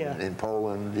bands in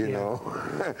Poland, you know.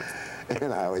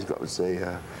 And I always go up and say,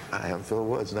 I am Phil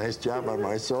Woods. Nice job on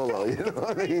my solo, you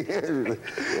know.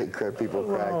 People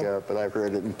crack up. But I've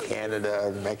heard it in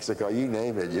Canada, Mexico, you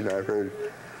name it. You know, I've heard.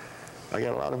 I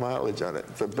got a lot of mileage on it.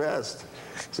 It's the best.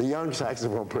 So a young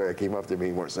saxophone player came up to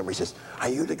me once. Somebody says, "Are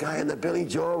you the guy on the Billy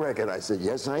Joel record?" I said,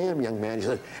 "Yes, I am, young man." He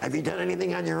said, "Have you done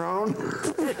anything on your own?"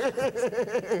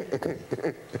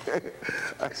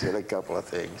 I said a couple of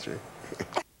things.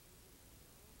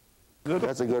 Good.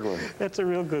 That's a good one. That's a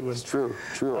real good one. It's true,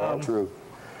 all true.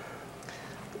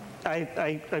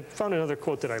 I found another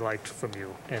quote that I liked from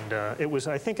you, and it was,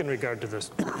 I think, in regard to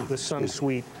the Sun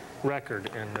Suite record.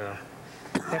 And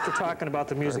after talking about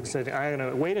the music, said, "I'm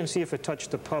going to wait and see if it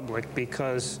touched the public,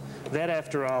 because that,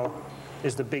 after all,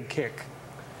 is the big kick."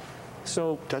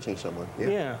 So Touching someone,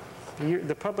 yeah,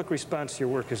 the public response to your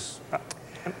work is,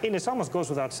 and it almost goes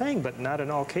without saying, but not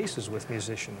in all cases with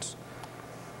musicians.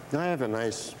 I have a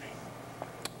nice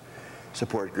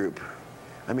support group.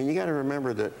 I mean, you got to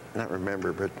remember that, not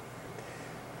remember, but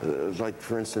like,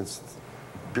 for instance,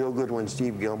 Bill Goodwin,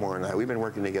 Steve Gilmore, and I, we've been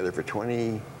working together for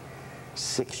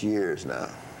 26 years now.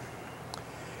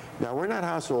 Now, we're not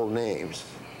household names,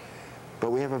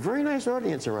 but we have a very nice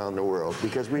audience around the world,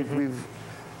 because we've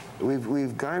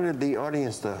garnered the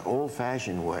audience the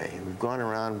old-fashioned way. We've gone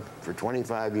around for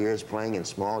 25 years playing in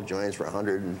small joints for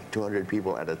 100 and 200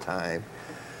 people at a time.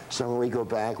 So when we go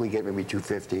back, we get maybe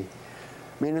 250.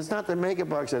 I mean, it's not the mega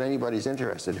bucks that anybody's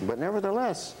interested in, but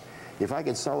nevertheless, if I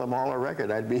could sell them all a record,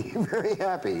 I'd be very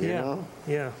happy, you know?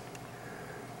 Yeah.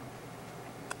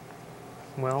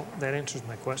 Well, that answers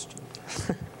my question.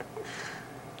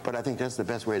 But I think that's the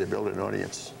best way to build an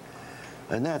audience.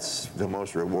 And that's the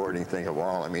most rewarding thing of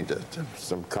all. I mean,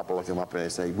 some couple will come up and they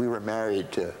say, we were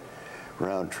married to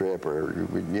Round Trip, or,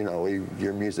 you know,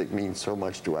 your music means so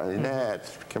much to us. I mean,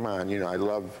 come on, you know, I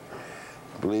love,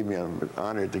 believe me, I'm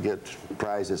honored to get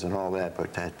prizes and all that,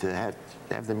 but to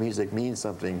have the music mean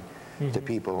something to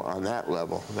people on that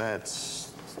level,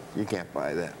 that's, you can't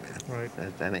buy that, man.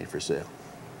 Right. That ain't for sale.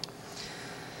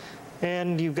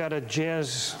 And you've got a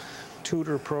jazz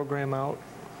tutor program out.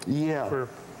 Yeah. For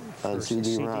on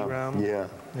CD-ROM. Yeah.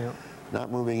 Yeah.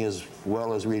 Not moving as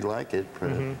well as we'd like it,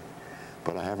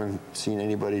 but I haven't seen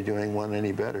anybody doing one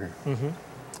any better.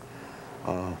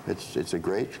 It's a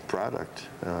great product.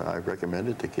 I recommend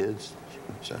it to kids.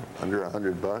 It's under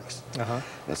 $100.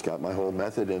 It's got my whole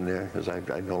method in there, because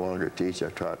I no longer teach.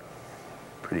 I've taught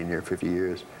pretty near 50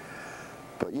 years.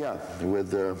 But yeah,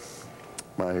 with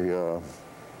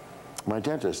my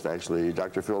dentist, actually,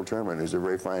 Dr. Phil Turman, who's a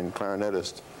very fine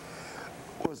clarinetist,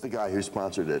 was the guy who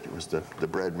sponsored it. It was the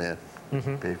bread man.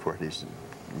 Paid for it. He's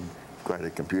quite a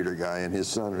computer guy, and his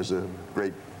son was a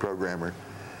great programmer.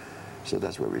 So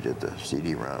that's where we did the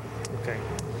CD-ROM. Okay.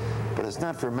 But it's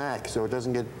not for Mac, so it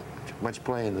doesn't get much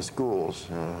play in the schools.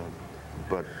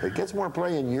 But it gets more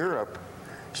play in Europe.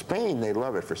 Spain, they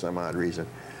love it for some odd reason.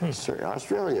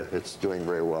 Australia, it's doing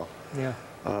very well. Yeah.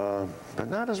 But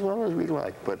not as well as we'd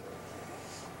like. But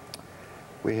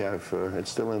we have,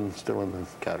 it's still in the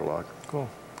catalog. Cool.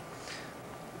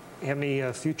 You have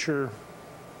any future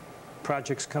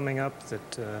projects coming up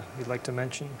that you'd like to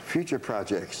mention? Future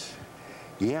projects.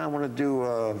 Yeah, I want to do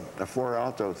a four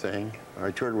alto thing.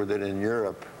 I toured with it in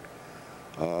Europe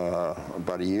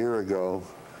about a year ago.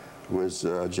 It was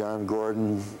John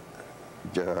Gordon.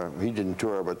 He didn't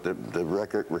tour, but the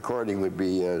recording would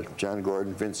be John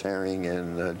Gordon, Vince Herring,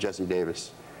 and Jesse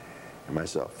Davis, and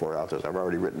myself, four altos. I've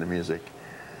already written the music.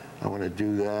 I want to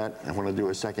do that. I want to do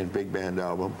a second big band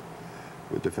album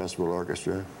with the Festival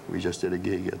Orchestra. We just did a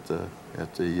gig at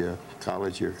the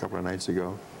college here a couple of nights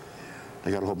ago.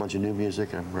 I got a whole bunch of new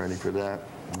music. I'm writing for that.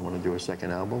 I want to do a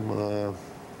second album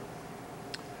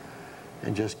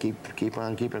and just keep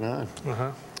on keeping on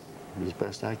as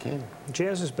best I can.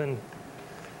 Jazz has been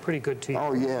pretty good to you.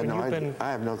 Oh yeah, no,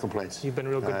 I have no complaints. You've been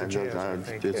real good to jazz. I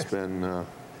think. It's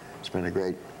been a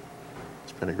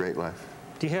great life.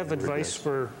 Do you have advice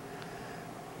for,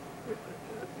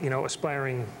 you know,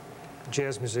 aspiring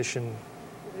jazz musician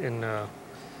in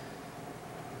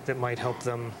that might help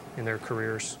them in their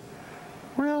careers?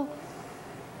 Well,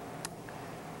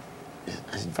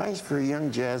 advice for a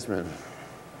young jazzman?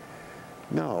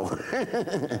 No.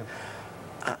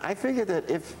 I figure that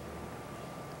if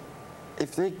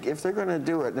they're going to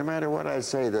do it, no matter what I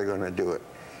say, they're going to do it.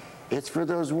 It's for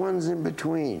those ones in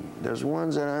between, those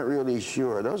ones that aren't really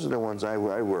sure. Those are the ones I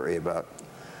worry about.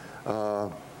 I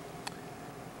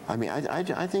mean,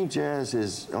 I think jazz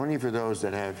is only for those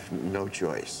that have no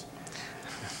choice.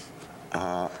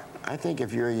 I think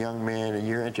if you're a young man and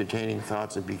you're entertaining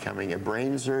thoughts of becoming a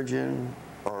brain surgeon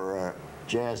or a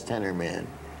jazz tenor man,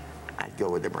 I'd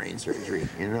go with the brain surgery.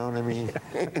 You know what I mean?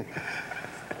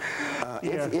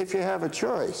 If you have a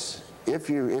choice, if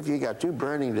you got two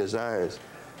burning desires,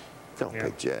 don't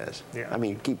pick jazz. I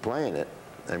mean, keep playing it.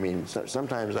 I mean,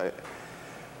 sometimes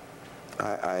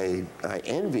I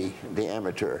envy the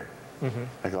amateur.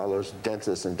 Like all those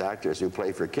dentists and doctors who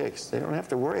play for kicks. They don't have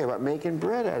to worry about making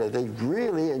bread out of it. They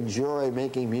really enjoy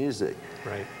making music.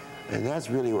 Right. And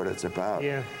that's really what it's about.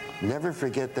 Yeah. Never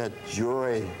forget that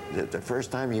joy that the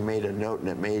first time you made a note and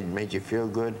it made you feel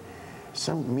good.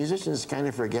 Some musicians kind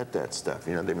of forget that stuff.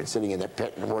 You know, they've been sitting in the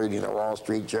pit and reading the Wall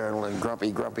Street Journal and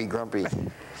grumpy.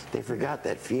 They forgot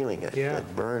that feeling,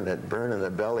 that burn in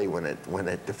the belly when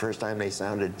the first time they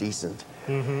sounded decent.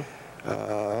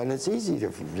 And it's easy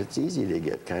to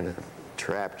get kind of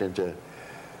trapped into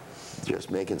just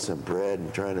making some bread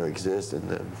and trying to exist, and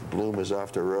the bloom is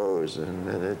off the rose, and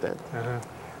that.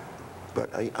 But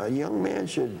a young man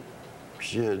should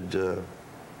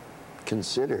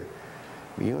consider,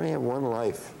 you only have one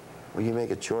life. When you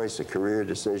make a choice, a career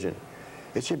decision,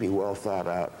 it should be well thought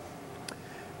out.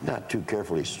 Not too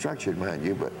carefully structured, mind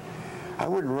you, but I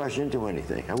wouldn't rush into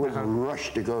anything. I wouldn't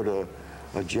rush to go to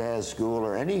a jazz school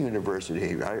or any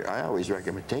university. I always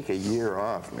recommend take a year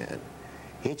off, man.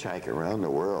 Hitchhike around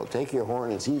the world. Take your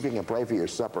horn and see if you can play for your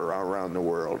supper around the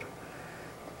world.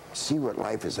 See what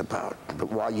life is about.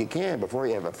 But while you can, before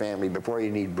you have a family, before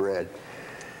you need bread,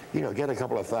 you know, get a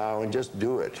couple of thou and just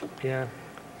do it. Yeah.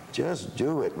 Just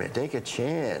do it, man. Take a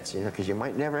chance, you know, because you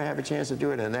might never have a chance to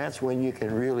do it, and that's when you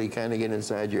can really kind of get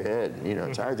inside your head. You know,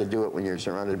 it's hard to do it when you're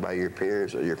surrounded by your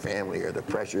peers or your family or the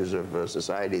pressures of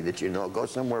society that you know. Go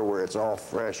somewhere where it's all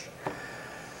fresh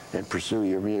and pursue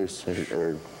your muse.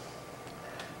 Or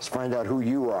Let's find out who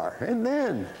you are. And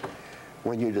then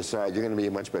when you decide, you're going to be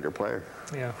a much better player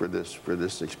for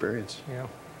this experience. Yeah.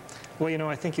 Well, you know,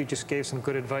 I think you just gave some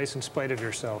good advice in spite of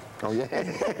yourself. Oh,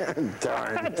 yeah?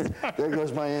 Darn. There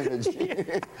goes my image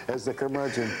as the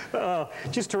curmudgeon.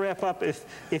 Just to wrap up, if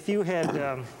you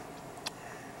had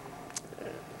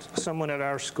someone at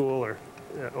our school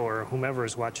or whomever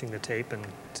is watching the tape and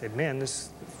say, man,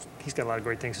 he's got a lot of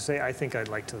great things to say, I think I'd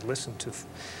like to listen to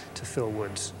Phil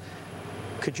Woods.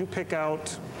 Could you pick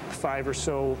out 5 or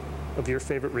so of your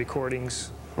favorite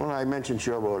recordings? Well, I mentioned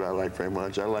Showboat I like very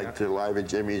much. I like to Live at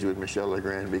Jimmy's with Michel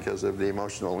Legrand because of the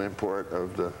emotional import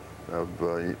of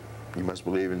You Must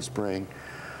Believe in Spring.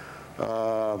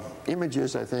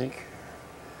 Images, I think.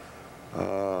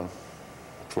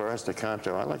 Floresta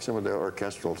Canto. I like some of the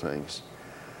orchestral things.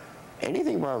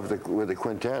 Anything with the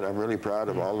quintet, I'm really proud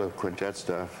of all the quintet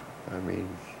stuff. I mean,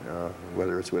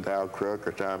 whether it's with Al Crook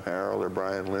or Tom Harrell or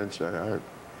Brian Lynch,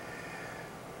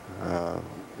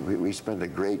 we spend a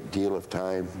great deal of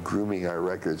time grooming our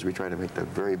records. We try to make the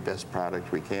very best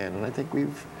product we can, and I think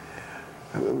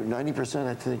 90%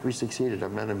 I think we succeeded.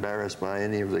 I'm not embarrassed by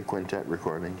any of the quintet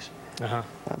recordings. I'm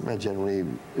not generally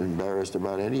embarrassed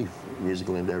about any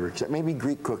musical endeavor, except maybe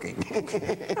Greek cooking.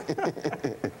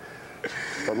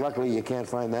 But luckily you can't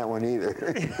find that one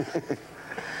either.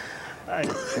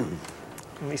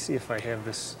 Let me see if I have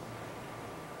this.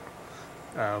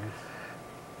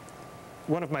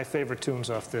 One of my favorite tunes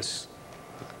off this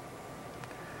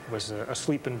was a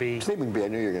Sleepin' Bee. Sleeping Bee, I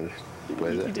knew you were going to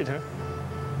play that. You did, huh?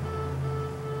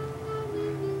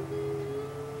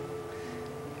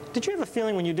 Did you have a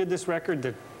feeling when you did this record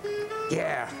that,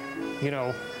 you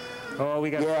know, we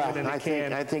got it in the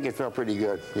can? I think it felt pretty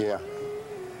good. Yeah,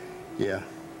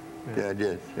 I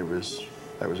did.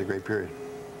 That was a great period.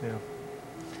 Yeah.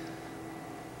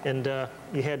 And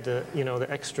you had the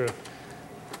extra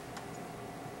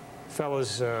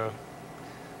fellas,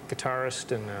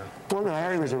 guitarist and. Well, no,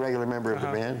 Harry was a regular member of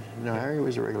the band. No, Harry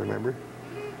was a regular member.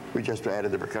 We just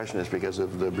added the percussionist because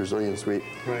of the Brazilian suite.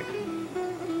 Right.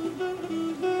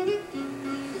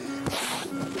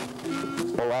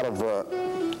 A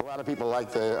lot of people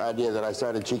like the idea that I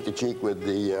started cheek to cheek with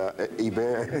the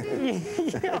Iber,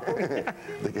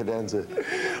 the cadenza.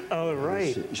 Oh,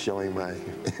 right. Showing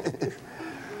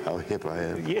how hip I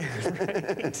am. Yeah,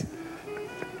 right.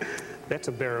 That's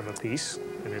a bear of a piece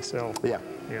in itself. Yeah,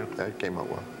 that came out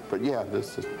well. But yeah,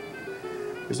 this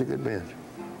is a good band.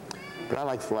 But I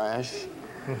like Flash.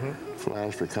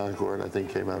 Flash for Concord, I think,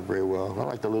 came out very well. I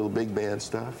like the little big band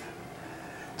stuff.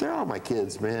 They're all my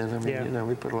kids, man. I mean, you know,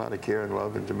 we put a lot of care and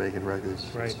love into making records.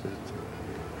 Right. It's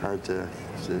hard to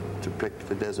pick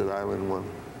the desert island one.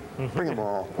 Bring them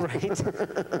all. Right.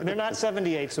 And they're not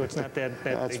 78, so it's not that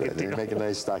That's big right. a deal. They make a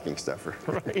nice stocking stuffer.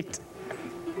 Right.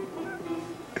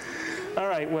 All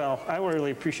right, well, I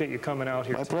really appreciate you coming out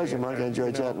here. My pleasure, Mike. I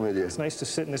enjoyed chatting with you. It's nice to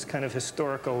sit in this kind of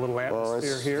historical little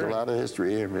atmosphere it's here. A lot of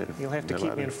history here, man. You'll have to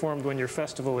keep me informed when your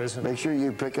festival is. Make sure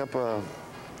you pick up a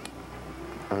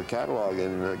catalog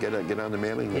and get on the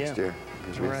mailing list here.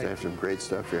 Because we have some great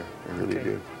stuff here. We really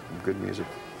do. Good music.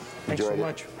 Thanks so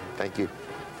much. Thank you.